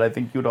bottle, but I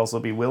think you'd also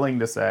be willing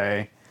to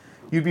say,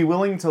 you'd be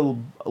willing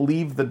to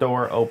leave the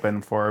door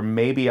open for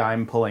maybe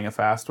I'm pulling a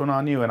fast one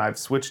on you, and I've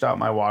switched out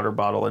my water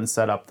bottle and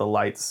set up the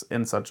lights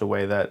in such a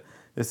way that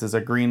this is a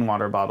green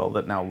water bottle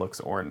that now looks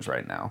orange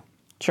right now.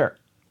 Sure.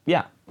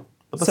 Yeah.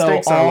 But the So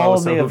stakes are low, all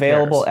so the who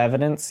available cares?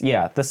 evidence,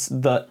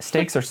 the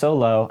stakes are so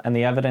low and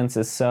the evidence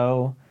is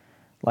so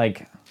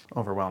like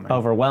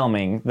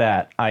overwhelming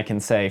that I can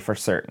say for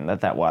certain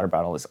that water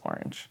bottle is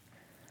orange.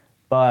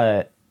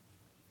 But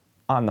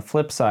on the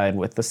flip side,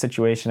 with the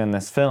situation in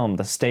this film,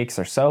 the stakes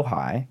are so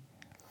high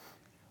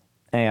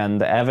and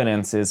the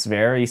evidence is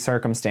very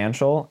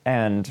circumstantial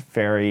and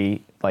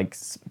very like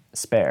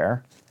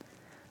spare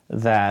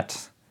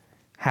that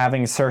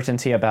having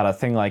certainty about a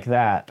thing like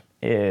that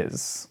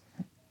is,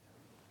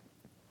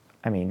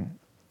 I mean,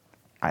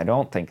 I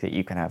don't think that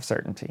you can have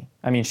certainty.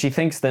 I mean, she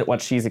thinks that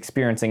what she's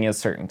experiencing is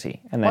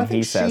certainty, and then Well, I he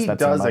think says she that's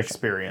does emotion.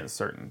 experience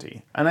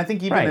certainty, and I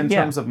think even Right, in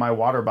yeah. terms of my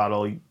water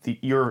bottle,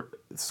 your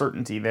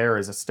certainty there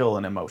is still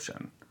an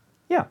emotion.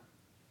 Yeah,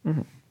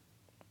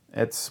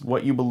 It's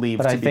what you believe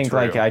but to I be think true.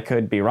 like I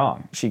could be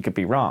wrong. She could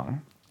be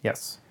wrong.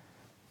 Yes.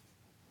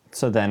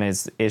 So then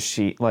is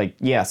she like,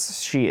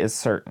 yes, she is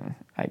certain,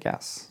 I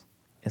guess.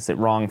 Is it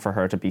wrong for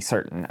her to be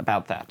certain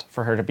about that?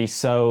 For her to be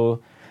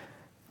so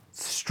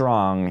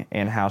strong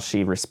in how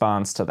she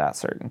responds to that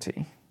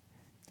certainty?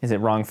 Is it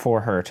wrong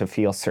for her to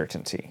feel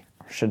certainty?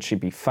 Or should she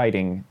be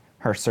fighting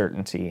her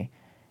certainty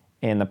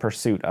in the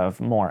pursuit of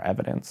more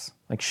evidence?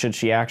 Like, should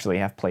she actually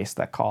have placed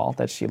that call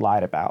that she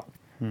lied about?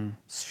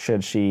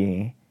 Should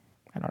she,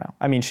 I don't know.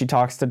 I mean, she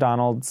talks to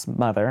Donald's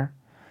mother,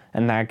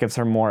 and that gives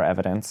her more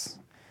evidence.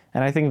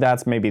 And I think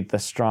that's maybe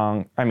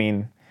the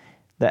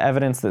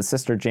evidence that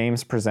Sister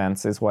James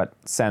presents is what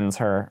sends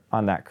her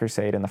on that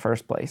crusade in the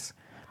first place.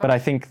 But I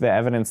think the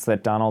evidence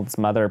that Donald's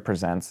mother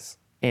presents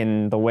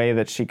in the way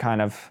that she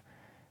kind of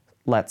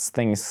lets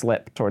things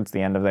slip towards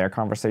the end of their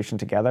conversation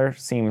together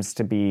seems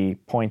to be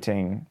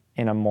pointing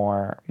in a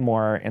more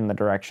in the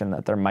direction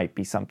that there might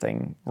be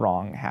something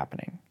wrong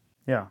happening.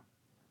 Yeah.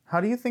 How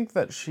do you think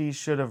that she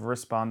should have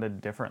responded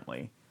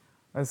differently?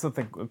 That's the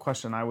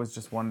question I was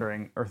just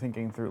wondering or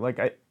thinking through. Like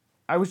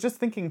I was just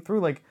thinking through,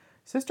 like,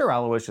 Sister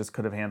Aloysius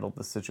could have handled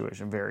the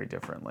situation very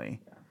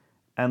differently.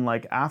 And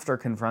like after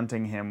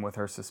confronting him with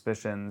her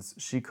suspicions,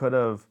 she could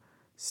have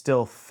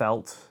still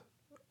felt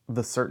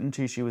the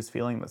certainty she was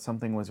feeling that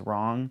something was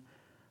wrong.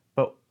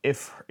 But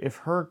if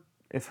her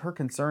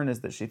concern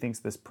is that she thinks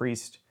this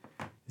priest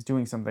is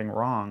doing something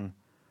wrong,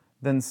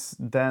 then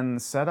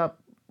set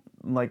up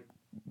like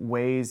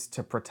ways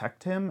to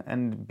protect him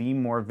and be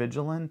more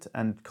vigilant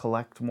and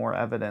collect more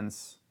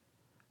evidence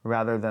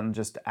rather than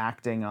just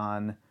acting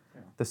on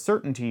the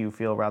certainty you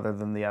feel rather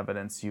than the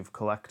evidence you've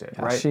collected,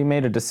 right? She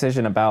made a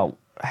decision about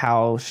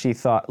how she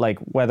thought, like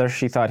whether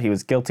she thought he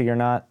was guilty or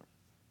not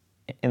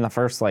in the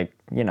first, like,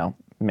 you know,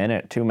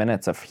 minute, 2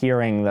 minutes of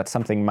hearing that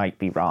something might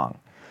be wrong.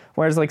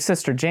 Whereas like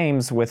Sister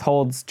James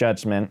withholds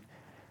judgment,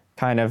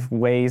 kind of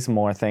weighs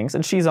more things,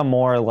 and she's a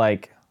more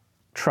like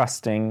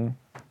trusting,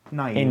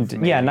 Naive.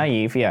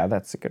 naive, yeah,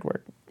 that's a good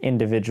word.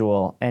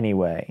 Individual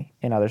anyway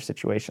in other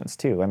situations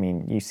too. I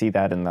mean, you see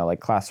that in the like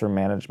classroom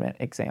management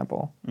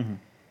example. Mm-hmm.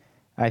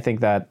 I think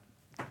that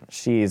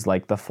she's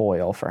like the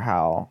foil for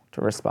how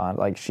to respond.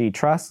 Like she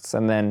trusts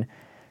and then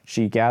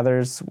she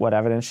gathers what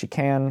evidence she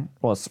can.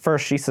 Well,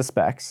 first she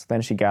suspects,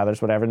 then she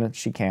gathers what evidence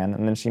she can,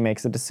 and then she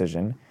makes a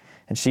decision,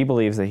 and she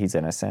believes that he's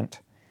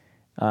innocent.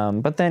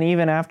 But then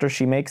even after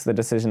she makes the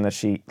decision that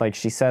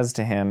she says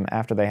to him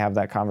after they have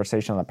that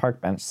conversation on the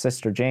park bench,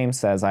 Sister James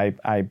says,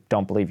 I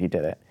don't believe you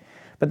did it.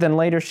 But then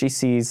later she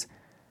sees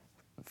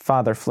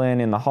Father Flynn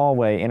in the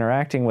hallway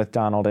interacting with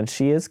Donald, and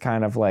she is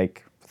kind of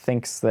like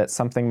thinks that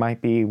something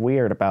might be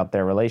weird about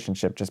their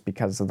relationship just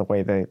because of the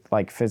way they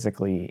like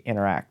physically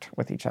interact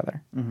with each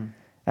other. Mm-hmm.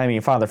 I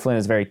mean, Father Flynn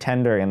is very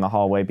tender in the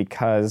hallway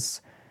because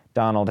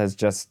Donald has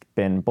just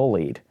been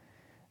bullied.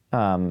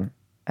 And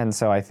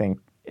so I think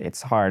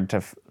it's hard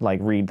to like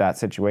read that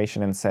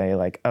situation and say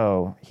like,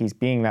 oh, he's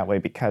being that way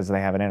because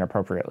they have an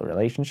inappropriate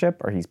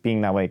relationship, or he's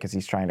being that way because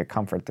he's trying to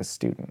comfort the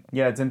student.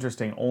 Yeah, it's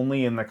interesting.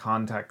 Only in the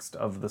context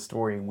of the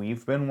story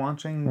we've been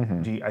watching,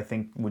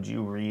 mm-hmm. Would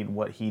you read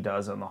what he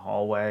does in the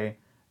hallway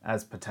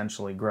as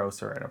potentially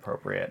gross or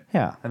inappropriate?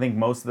 Yeah. I think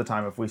most of the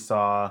time if we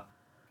saw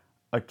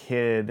a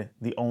kid,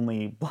 the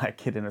only black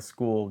kid in a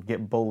school,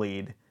 get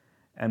bullied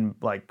and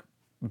like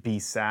be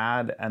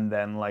sad, and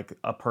then like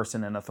a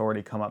person in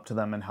authority come up to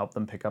them and help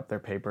them pick up their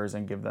papers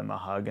and give them a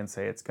hug and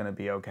say it's going to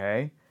be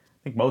okay.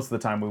 I think most of the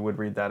time we would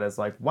read that as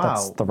like, wow,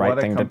 that's the right what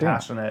a thing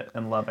compassionate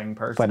and loving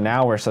person. But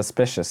now we're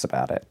suspicious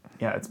about it.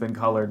 Yeah, it's been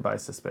colored by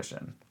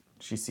suspicion.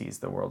 She sees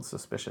the world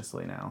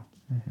suspiciously now.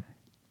 Mm-hmm.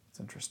 It's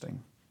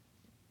interesting.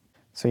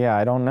 So yeah,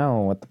 I don't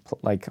know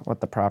what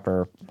the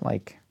proper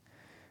like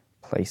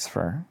place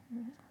for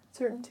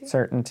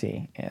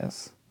certainty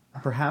is.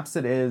 Perhaps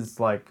it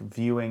is like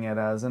viewing it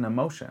as an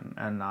emotion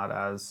and not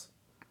as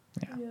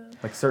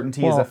like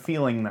certainty is a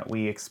feeling that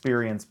we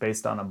experience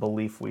based on a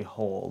belief we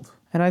hold.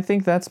 And I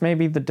think that's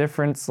maybe the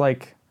difference,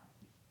 like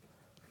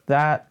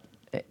that,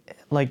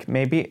 like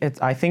maybe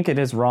I think it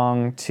is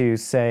wrong to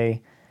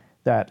say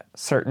that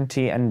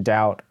certainty and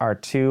doubt are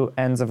two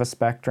ends of a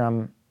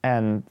spectrum,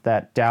 and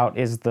that doubt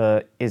is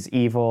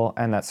evil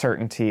and that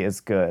certainty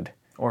is good.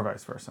 Or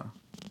vice versa.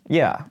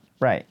 Yeah,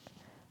 right.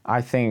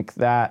 I think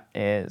that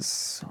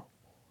is,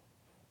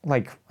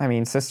 like, I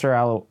mean, Sister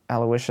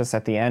Aloysius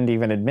at the end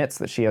even admits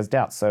that she has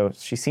doubts. So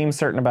she seems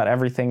certain about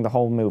everything the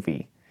whole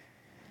movie.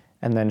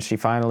 And then she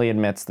finally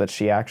admits that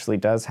she actually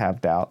does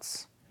have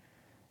doubts.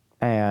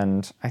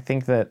 And I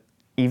think that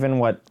even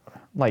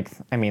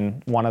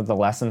one of the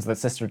lessons that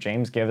Sister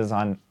James gives is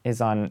on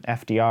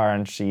FDR,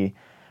 and she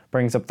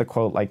brings up the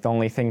quote, like, the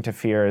only thing to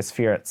fear is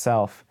fear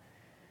itself.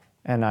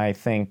 And I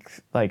think,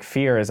 like,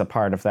 fear is a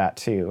part of that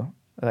too.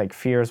 Like,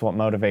 fear is what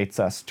motivates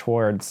us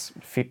towards,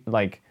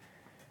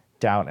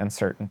 doubt and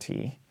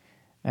certainty.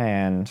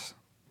 And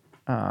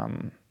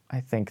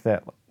I think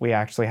that we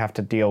actually have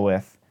to deal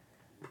with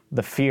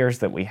the fears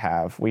that we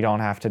have. We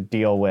don't have to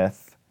deal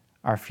with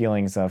our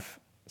feelings of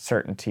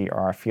certainty or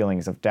our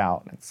feelings of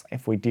doubt.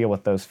 If we deal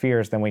with those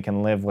fears, then we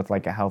can live with,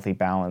 like, a healthy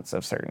balance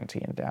of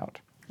certainty and doubt.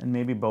 And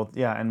maybe both,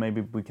 and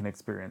maybe we can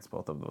experience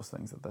both of those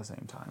things at the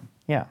same time.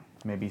 Yeah.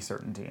 Maybe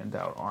certainty and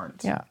doubt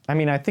aren't. Yeah. I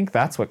mean, I think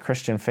that's what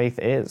Christian faith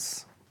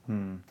is.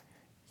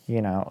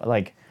 You know,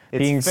 like, it's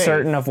being faith.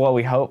 Certain of what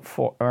we hope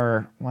for,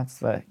 or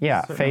Certain.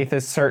 Faith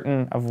is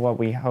certain of what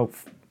we hope,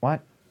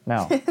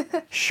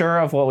 sure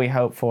of what we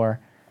hope for.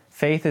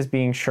 Faith is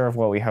being sure of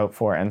what we hope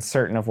for and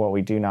certain of what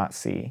we do not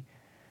see.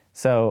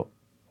 So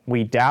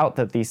we doubt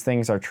that these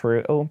things are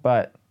true,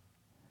 but,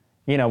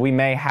 you know, we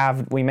may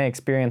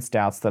experience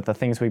doubts that the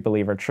things we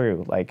believe are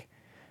true. Like,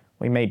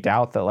 we may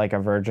doubt that, like, a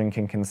virgin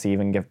can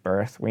conceive and give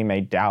birth. We may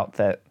doubt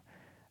that,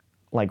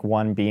 like,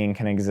 one being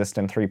can exist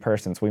in three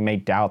persons. We may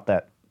doubt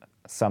that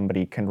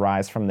somebody can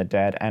rise from the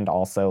dead and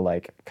also,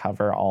 like,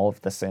 cover all of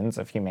the sins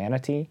of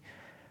humanity.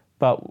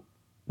 But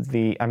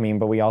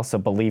we also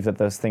believe that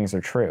those things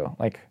are true.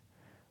 Like,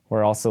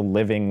 we're also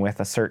living with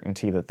a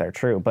certainty that they're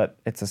true, but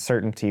it's a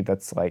certainty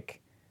that's, like,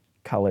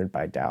 colored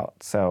by doubt.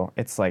 So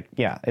it's like,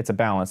 it's a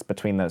balance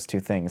between those two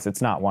things.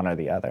 It's not one or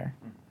the other.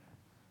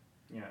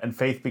 Yeah, and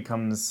faith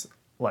becomes,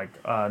 like,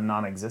 a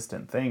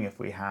non-existent thing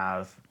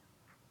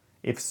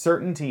if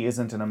certainty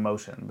isn't an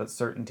emotion, but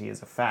certainty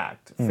is a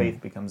fact,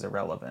 faith becomes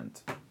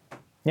irrelevant.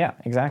 Yeah,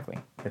 exactly.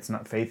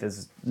 Faith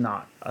is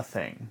not a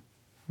thing.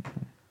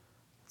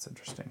 That's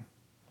interesting.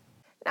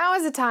 Now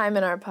is a time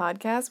in our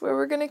podcast where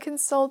we're going to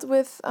consult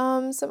with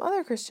some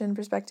other Christian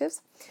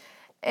perspectives.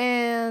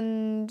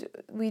 And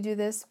we do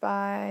this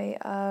by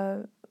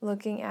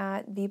looking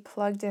at the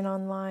Plugged In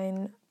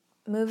Online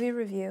movie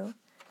review.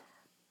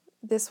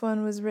 This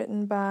one was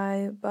written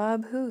by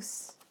Bob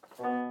Hoose.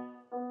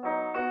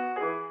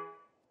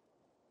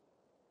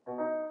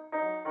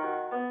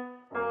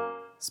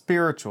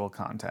 Spiritual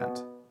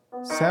content.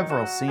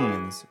 Several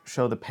scenes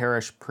show the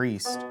parish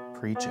priest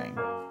preaching.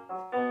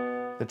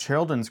 The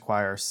children's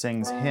choir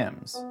sings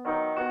hymns.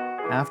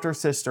 After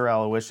Sister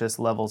Aloysius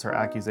levels her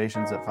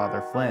accusations at Father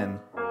Flynn,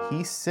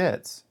 he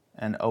sits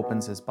and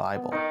opens his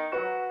Bible.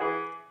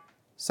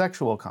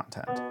 Sexual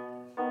content.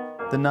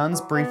 The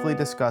nuns briefly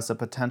discuss a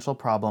potential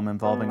problem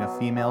involving a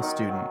female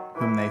student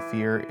whom they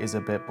fear is a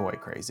bit boy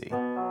crazy.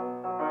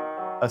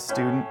 A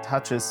student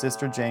touches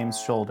Sister James'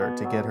 shoulder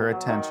to get her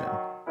attention,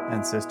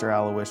 and Sister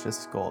Aloysius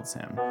scolds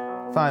him.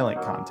 Violent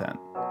content.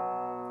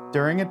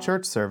 During a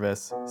church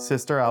service,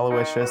 Sister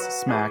Aloysius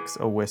smacks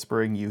a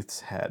whispering youth's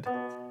head.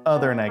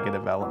 Other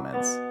negative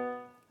elements.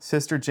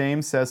 Sister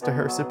James says to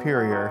her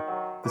superior,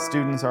 "The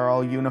students are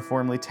all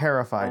uniformly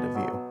terrified of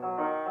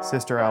you."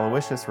 Sister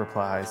Aloysius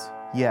replies,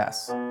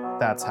 "Yes,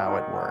 that's how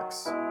it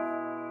works."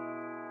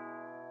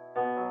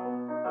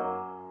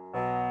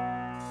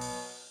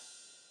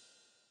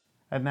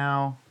 And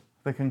now,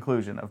 the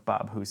conclusion of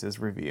Bob Hoose's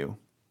review.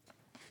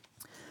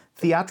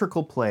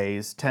 Theatrical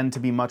plays tend to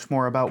be much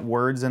more about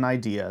words and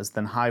ideas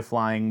than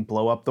high-flying,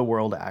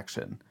 blow-up-the-world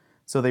action,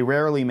 so they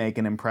rarely make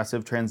an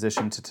impressive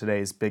transition to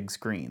today's big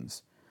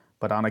screens.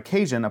 But on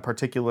occasion, a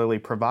particularly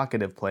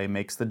provocative play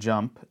makes the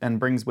jump and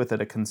brings with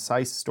it a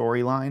concise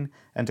storyline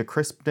and a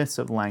crispness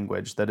of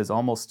language that is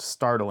almost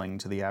startling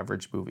to the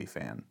average movie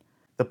fan.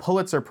 The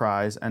Pulitzer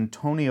Prize and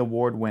Tony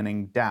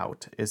Award-winning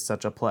Doubt is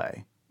such a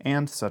play,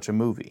 and such a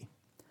movie.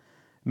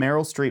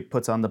 Meryl Streep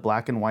puts on the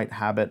black and white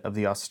habit of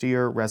the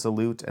austere,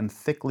 resolute, and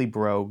thickly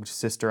brogued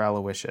Sister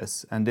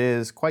Aloysius, and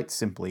is, quite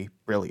simply,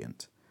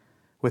 brilliant.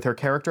 With her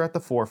character at the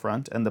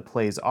forefront and the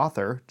play's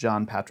author,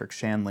 John Patrick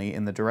Shanley,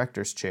 in the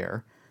director's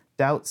chair,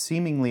 Doubt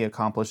seemingly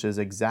accomplishes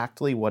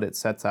exactly what it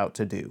sets out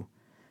to do.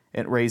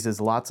 It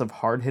raises lots of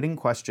hard-hitting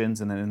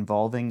questions in an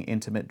involving,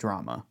 intimate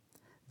drama.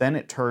 Then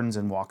it turns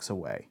and walks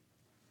away.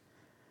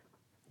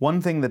 One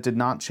thing that did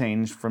not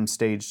change from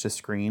stage to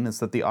screen is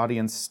that the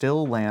audience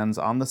still lands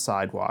on the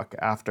sidewalk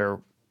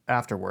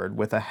afterward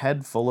with a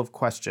head full of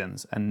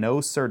questions and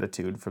no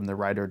certitude from the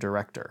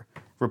writer-director,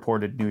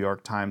 reported New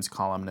York Times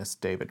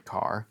columnist David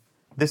Carr.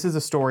 This is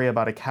a story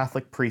about a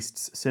Catholic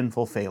priest's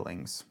sinful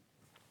failings.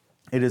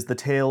 It is the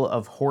tale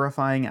of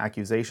horrifying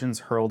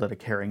accusations hurled at a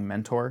caring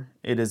mentor.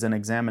 It is an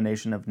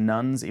examination of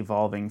nuns'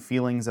 evolving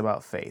feelings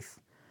about faith,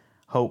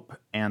 hope,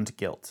 and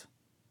guilt.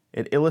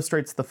 It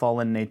illustrates the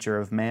fallen nature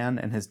of man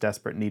and his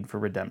desperate need for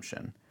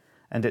redemption,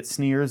 and it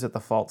sneers at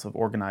the faults of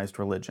organized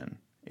religion.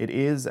 It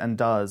is and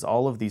does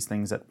all of these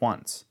things at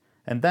once,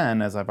 and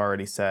then, as I've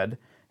already said,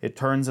 it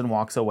turns and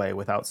walks away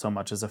without so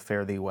much as a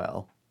fare thee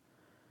well.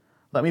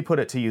 Let me put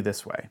it to you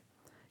this way.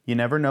 You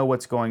never know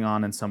what's going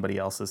on in somebody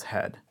else's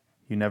head.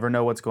 You never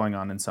know what's going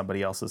on in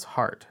somebody else's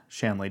heart,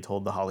 Shanley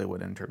told the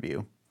Hollywood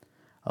Interview.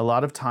 A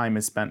lot of time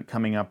is spent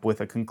coming up with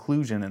a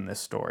conclusion in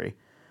this story,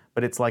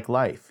 but it's like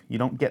life. You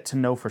don't get to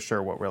know for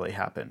sure what really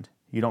happened.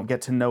 You don't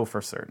get to know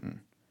for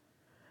certain.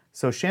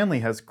 So Shanley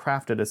has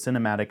crafted a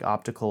cinematic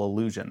optical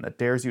illusion that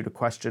dares you to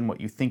question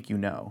what you think you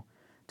know,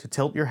 to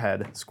tilt your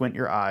head, squint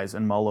your eyes,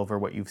 and mull over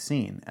what you've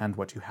seen and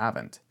what you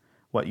haven't,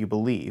 what you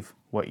believe,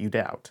 what you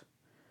doubt.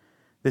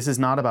 This is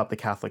not about the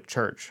Catholic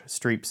Church,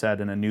 Streep said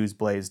in a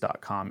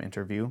Newsblaze.com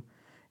interview.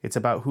 It's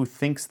about who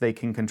thinks they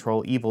can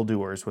control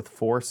evildoers with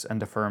force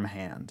and a firm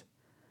hand.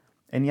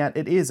 And yet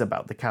it is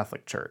about the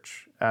Catholic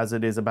Church, as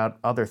it is about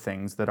other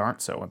things that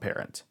aren't so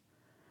apparent.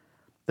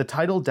 The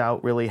title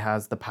Doubt really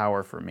has the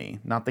power for me,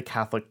 not the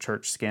Catholic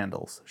Church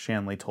scandals,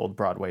 Shanley told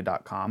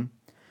Broadway.com.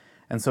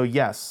 And so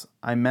yes,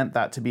 I meant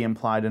that to be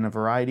implied in a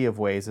variety of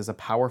ways as a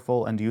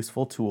powerful and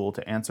useful tool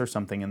to answer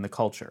something in the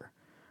culture,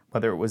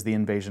 whether it was the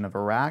invasion of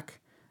Iraq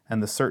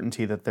and the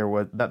certainty that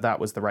that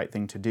was the right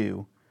thing to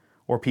do,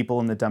 or people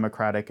in the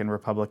Democratic and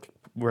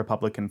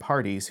Republican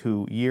parties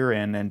who, year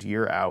in and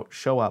year out,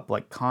 show up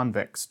like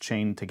convicts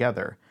chained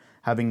together,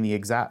 having the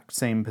exact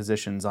same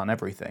positions on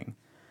everything.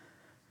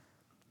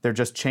 They're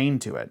just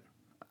chained to it.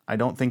 I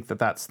don't think that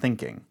that's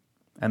thinking.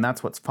 And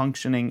that's what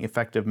functioning,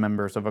 effective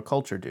members of a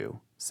culture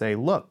do. Say,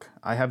 look,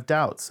 I have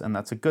doubts, and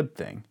that's a good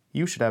thing.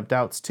 You should have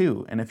doubts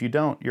too, and if you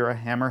don't, you're a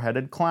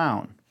hammer-headed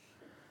clown.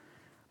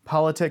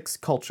 Politics,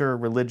 culture,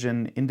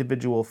 religion,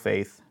 individual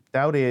faith,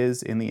 doubt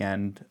is, in the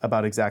end,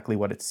 about exactly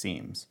what it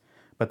seems.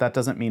 But that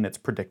doesn't mean it's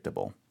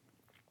predictable.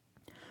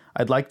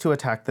 I'd like to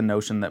attack the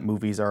notion that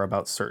movies are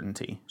about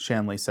certainty,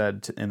 Shanley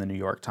said in the New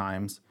York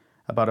Times,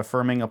 about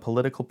affirming a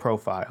political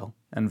profile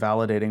and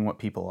validating what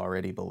people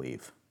already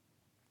believe.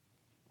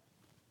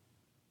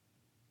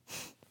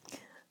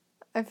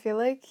 I feel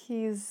like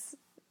he's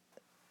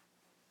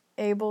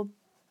able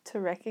to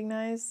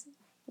recognize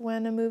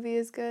when a movie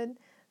is good,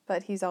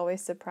 but he's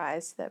always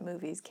surprised that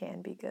movies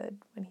can be good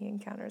when he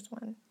encounters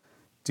one.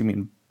 Do you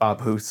mean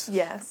Bob Hoose?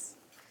 Yes.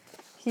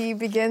 He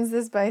begins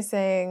this by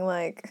saying,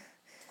 like,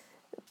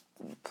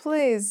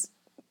 plays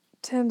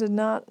tend to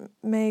not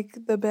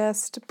make the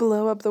best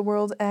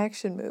blow-up-the-world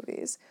action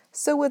movies,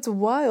 so it's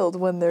wild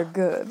when they're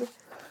good.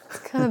 It's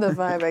kind of the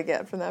vibe I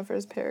get from that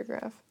first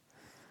paragraph.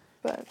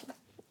 But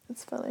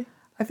it's funny.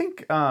 I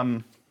think,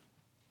 a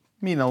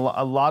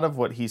lot of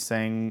what he's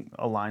saying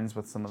aligns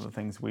with some of the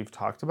things we've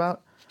talked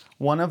about.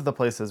 One of the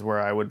places where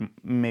I would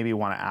maybe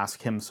want to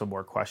ask him some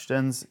more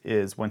questions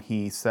is when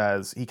he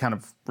says, he kind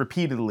of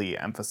repeatedly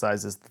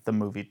emphasizes that the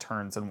movie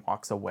turns and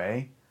walks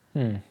away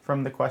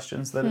from the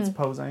questions that it's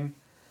posing.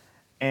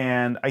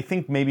 And I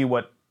think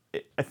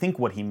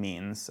what he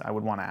means, I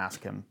would want to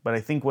ask him, but I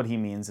think what he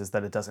means is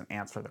that it doesn't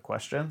answer the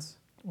questions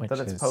that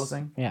it's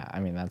posing. Yeah, I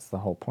mean, that's the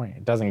whole point.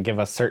 It doesn't give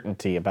us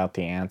certainty about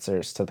the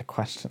answers to the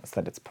questions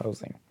that it's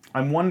posing.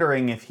 I'm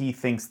wondering if he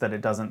thinks that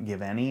it doesn't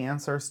give any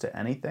answers to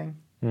anything.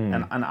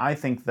 And I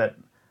think that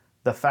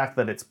the fact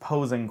that it's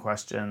posing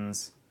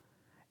questions,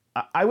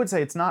 I would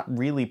say it's not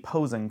really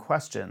posing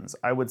questions.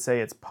 I would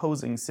say it's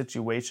posing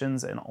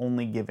situations and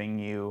only giving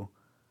you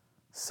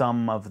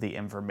some of the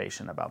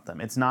information about them.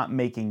 It's not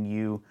making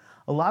you...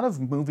 A lot of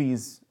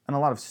movies and a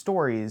lot of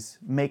stories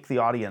make the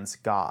audience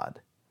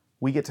God.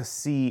 We get to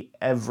see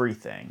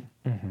everything.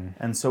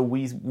 And so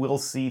we will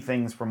see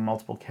things from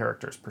multiple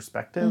characters'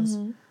 perspectives.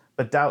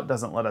 But Doubt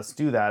doesn't let us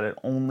do that. It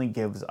only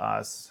gives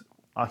us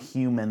a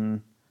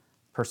human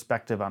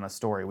perspective on a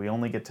story. We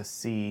only get to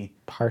see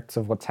parts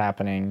of what's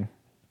happening.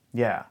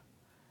 Yeah.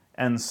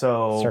 And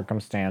so...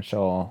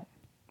 circumstantial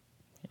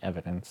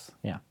evidence.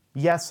 Yeah.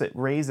 Yes, it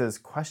raises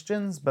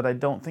questions, but I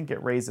don't think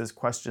it raises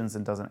questions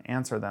and doesn't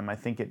answer them. I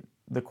think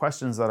the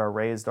questions that are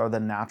raised are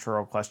the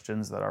natural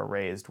questions that are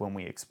raised when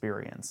we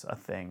experience a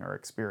thing or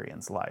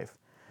experience life,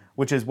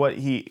 which is what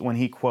when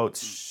he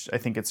quotes, I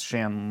think it's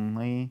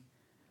Shanley.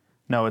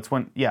 No, it's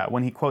when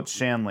he quotes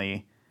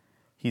Shanley,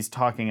 he's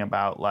talking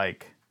about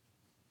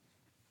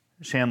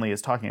Shanley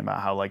is talking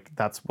about how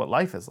that's what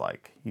life is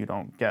like. You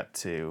don't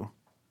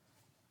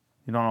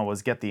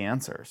always get the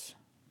answers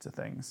to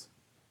things.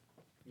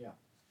 Yeah.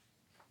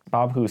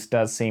 Bob Hoose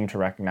does seem to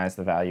recognize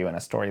the value in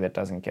a story that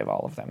doesn't give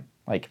all of them.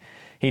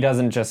 He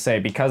doesn't just say,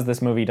 because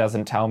this movie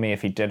doesn't tell me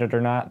if he did it or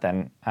not,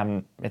 then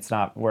it's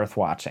not worth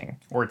watching.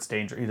 Or it's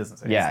dangerous. He doesn't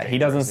say it's dangerous. He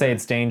doesn't say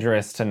it's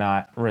dangerous to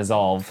not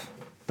resolve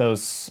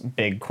those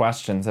big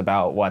questions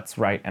about what's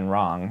right and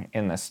wrong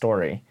in this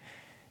story.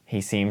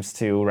 He seems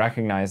to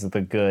recognize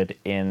the good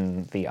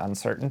in the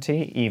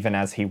uncertainty, even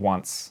as he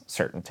wants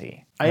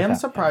certainty. I am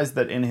surprised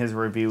that in his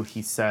review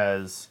he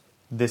says,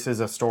 this is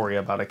a story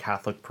about a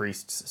Catholic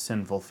priest's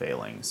sinful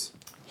failings.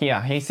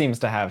 Yeah, he seems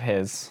to have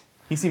his...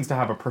 He seems to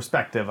have a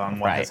perspective on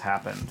what has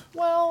happened.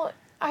 Well,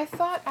 I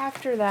thought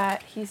after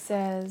that he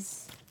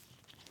says...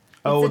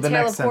 Oh, it's a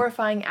tale of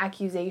horrifying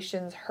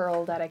accusations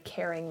hurled at a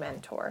caring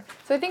mentor.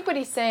 So I think what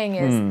he's saying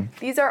is,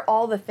 these are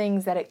all the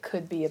things that it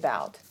could be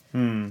about.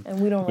 And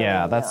we don't really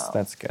know.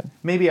 That's good.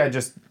 Maybe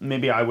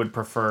I would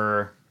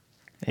prefer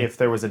if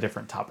there was a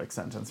different topic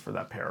sentence for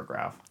that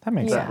paragraph. That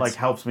makes sense. That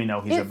helps me know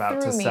he's about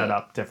to set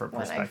up different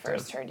perspectives. When I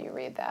first heard you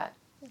read that,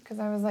 because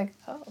I was like,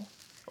 oh.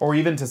 Or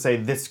even to say,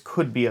 this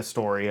could be a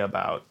story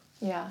about...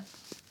 Yeah.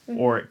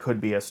 Or it could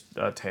be a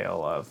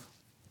tale of...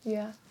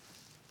 Yeah.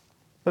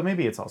 But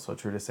maybe it's also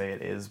true to say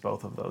it is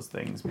both of those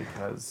things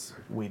because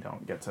we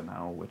don't get to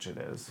know which it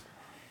is.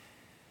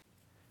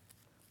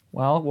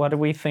 Well, what do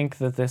we think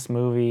that this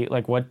movie...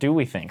 what do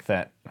we think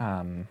that...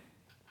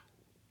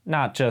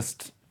 not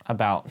just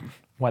about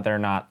whether or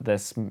not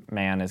this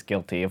man is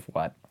guilty of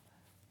what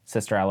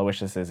Sister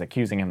Aloysius is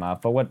accusing him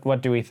of, but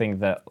what do we think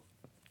that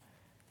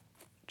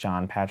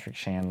John Patrick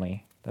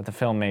Shanley, that the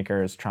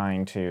filmmaker is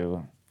trying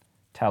to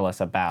tell us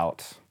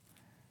about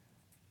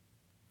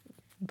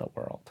the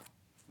world?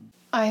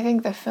 I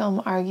think the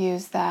film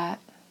argues that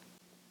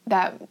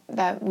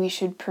we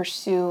should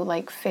pursue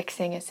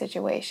fixing a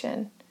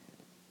situation,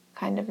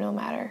 kind of no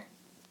matter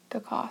the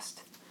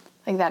cost.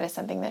 That is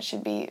something that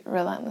should be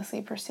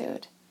relentlessly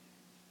pursued.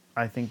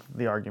 I think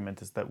the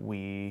argument is that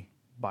we,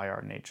 by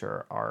our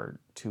nature, are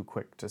too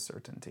quick to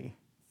certainty.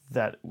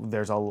 That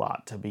there's a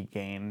lot to be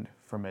gained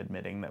from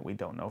admitting that we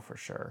don't know for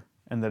sure.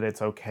 And that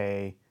it's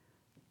okay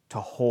to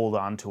hold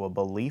on to a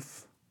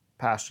belief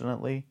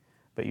passionately,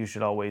 but you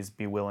should always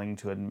be willing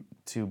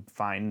to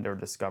find or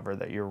discover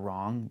that you're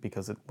wrong,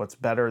 because what's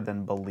better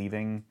than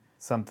believing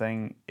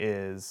something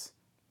is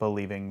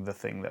believing the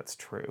thing that's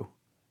true.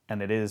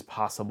 And it is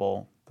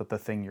possible that the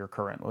thing you're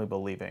currently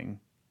believing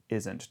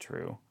isn't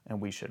true,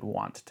 and we should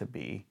want to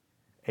be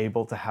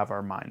able to have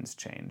our minds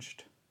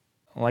changed.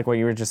 Like what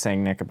you were just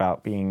saying, Nick,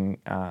 about being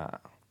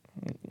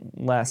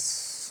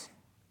less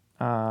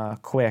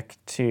quick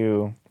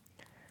to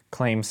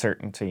claim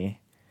certainty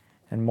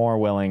and more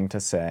willing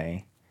to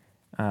say,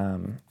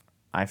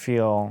 I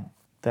feel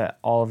that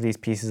all of these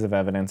pieces of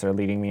evidence are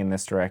leading me in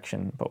this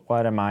direction, but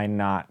what am I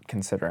not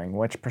considering?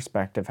 Which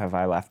perspective have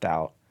I left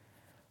out?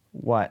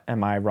 What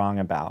am I wrong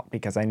about?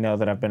 Because I know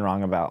that I've been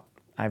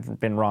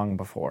wrong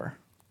before.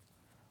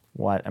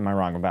 what am I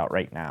wrong about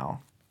right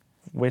now?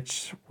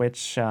 Which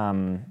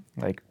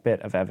like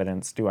bit of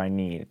evidence do I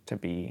need to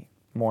be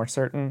more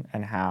certain,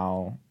 and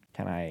how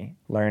can I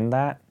learn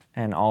that?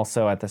 And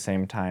also at the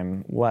same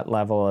time, what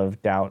level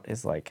of doubt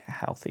is like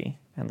healthy,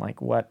 and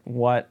like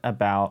what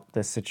about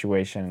this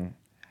situation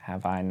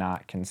have I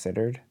not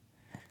considered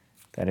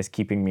that is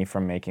keeping me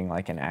from making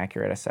like an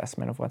accurate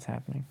assessment of what's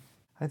happening?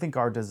 I think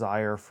our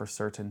desire for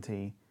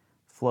certainty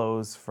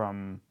flows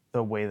from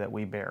the way that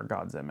we bear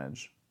God's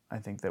image. I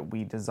think that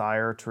we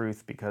desire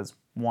truth because,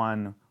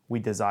 one, we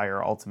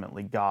desire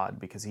ultimately God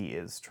because he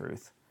is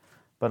truth.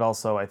 But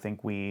also I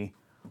think we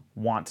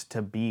want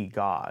to be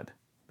God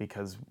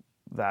because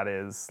that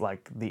is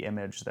like the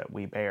image that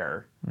we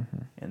bear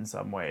in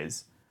some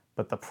ways.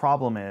 But the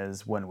problem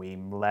is when we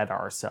let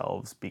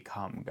ourselves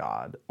become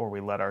God, or we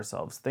let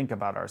ourselves think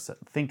of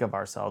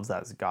ourselves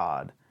as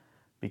God,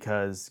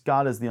 because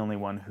God is the only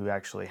one who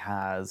actually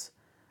has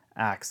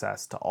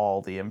access to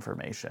all the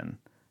information,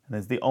 and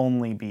is the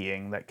only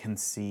being that can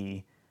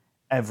see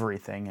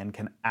everything and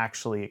can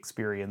actually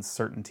experience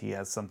certainty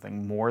as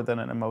something more than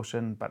an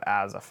emotion, but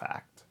as a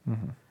fact.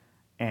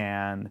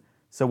 And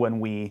so when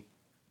we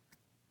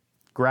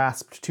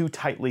grasped too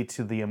tightly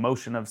to the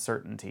emotion of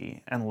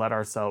certainty and let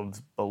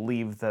ourselves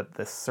believe that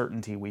the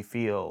certainty we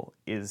feel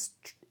is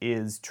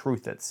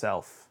truth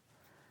itself,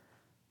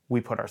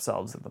 we put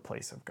ourselves in the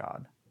place of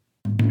God.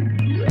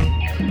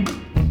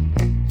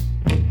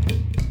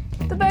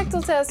 The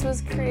Bechdel test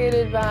was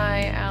created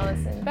by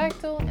Alison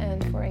Bechdel,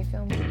 and for a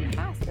film to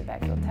pass the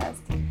Bechdel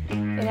test,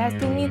 it has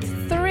to meet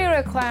 3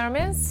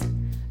 requirements.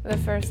 The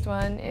first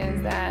one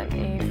is that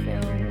a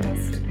film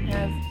must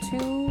have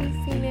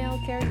 2 female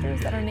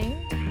characters that are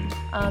named.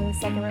 The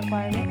second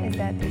requirement is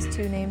that these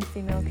 2 named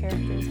female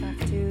characters have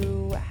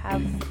to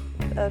have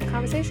a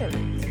conversation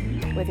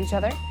with each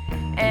other.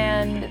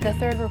 And the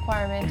third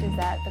requirement is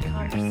that the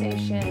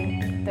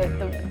conversation,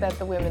 that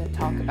the women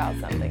talk about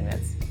something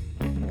that's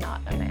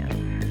not a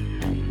man.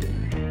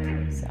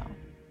 So.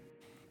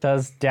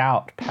 Does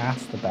doubt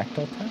pass the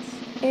Bechdel test?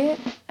 It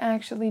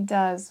actually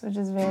does, which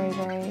is very,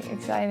 very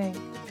exciting.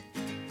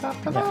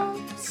 Yeah.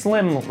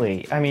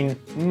 Slimly. I mean,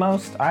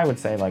 I would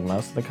say like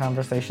most of the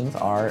conversations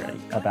are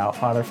about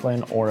Father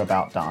Flynn or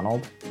about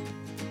Donald.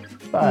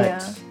 But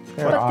Yeah.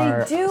 there are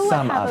But they do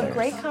some have others. a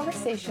great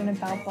conversation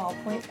about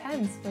ballpoint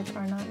pens, which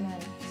are not men.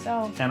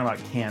 So, And about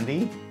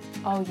candy,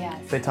 oh yes.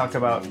 they talk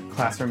about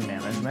classroom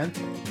management,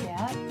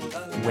 Yeah.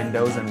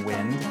 windows and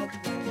wind,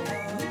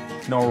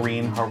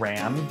 Noreen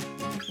Haram.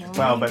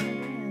 Well, but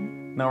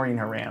Noreen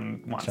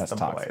Haram wants Just the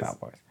talks boys.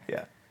 about boys.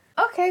 Yeah.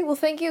 Okay, well,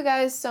 thank you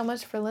guys so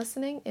much for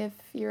listening, if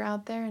you're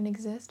out there and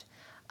exist.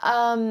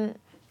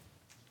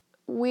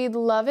 We'd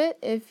love it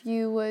if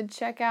you would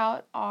check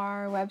out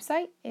our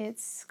website.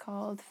 It's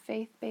called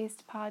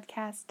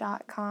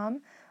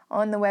faithbasedpodcast.com.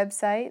 On the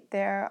website,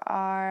 there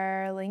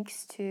are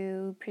links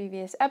to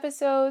previous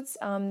episodes.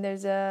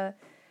 There's a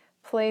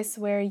place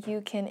where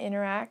you can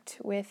interact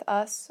with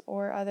us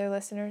or other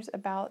listeners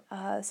about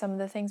some of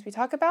the things we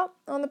talk about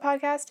on the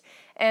podcast.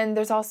 And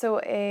there's also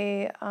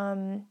a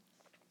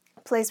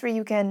place where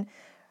you can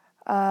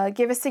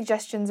give us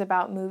suggestions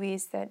about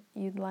movies that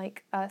you'd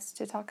like us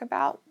to talk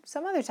about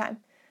some other time.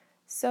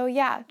 So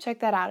yeah, check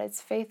that out.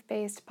 It's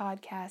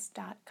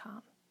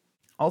faithbasedpodcast.com.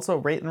 Also,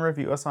 rate and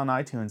review us on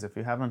iTunes if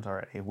you haven't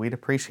already. We'd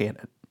appreciate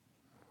it.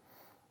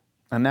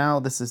 And now,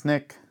 this is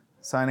Nick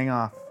signing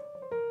off,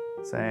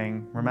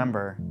 saying,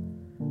 remember,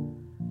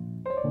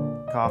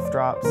 cough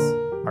drops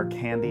are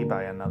candy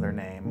by another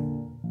name.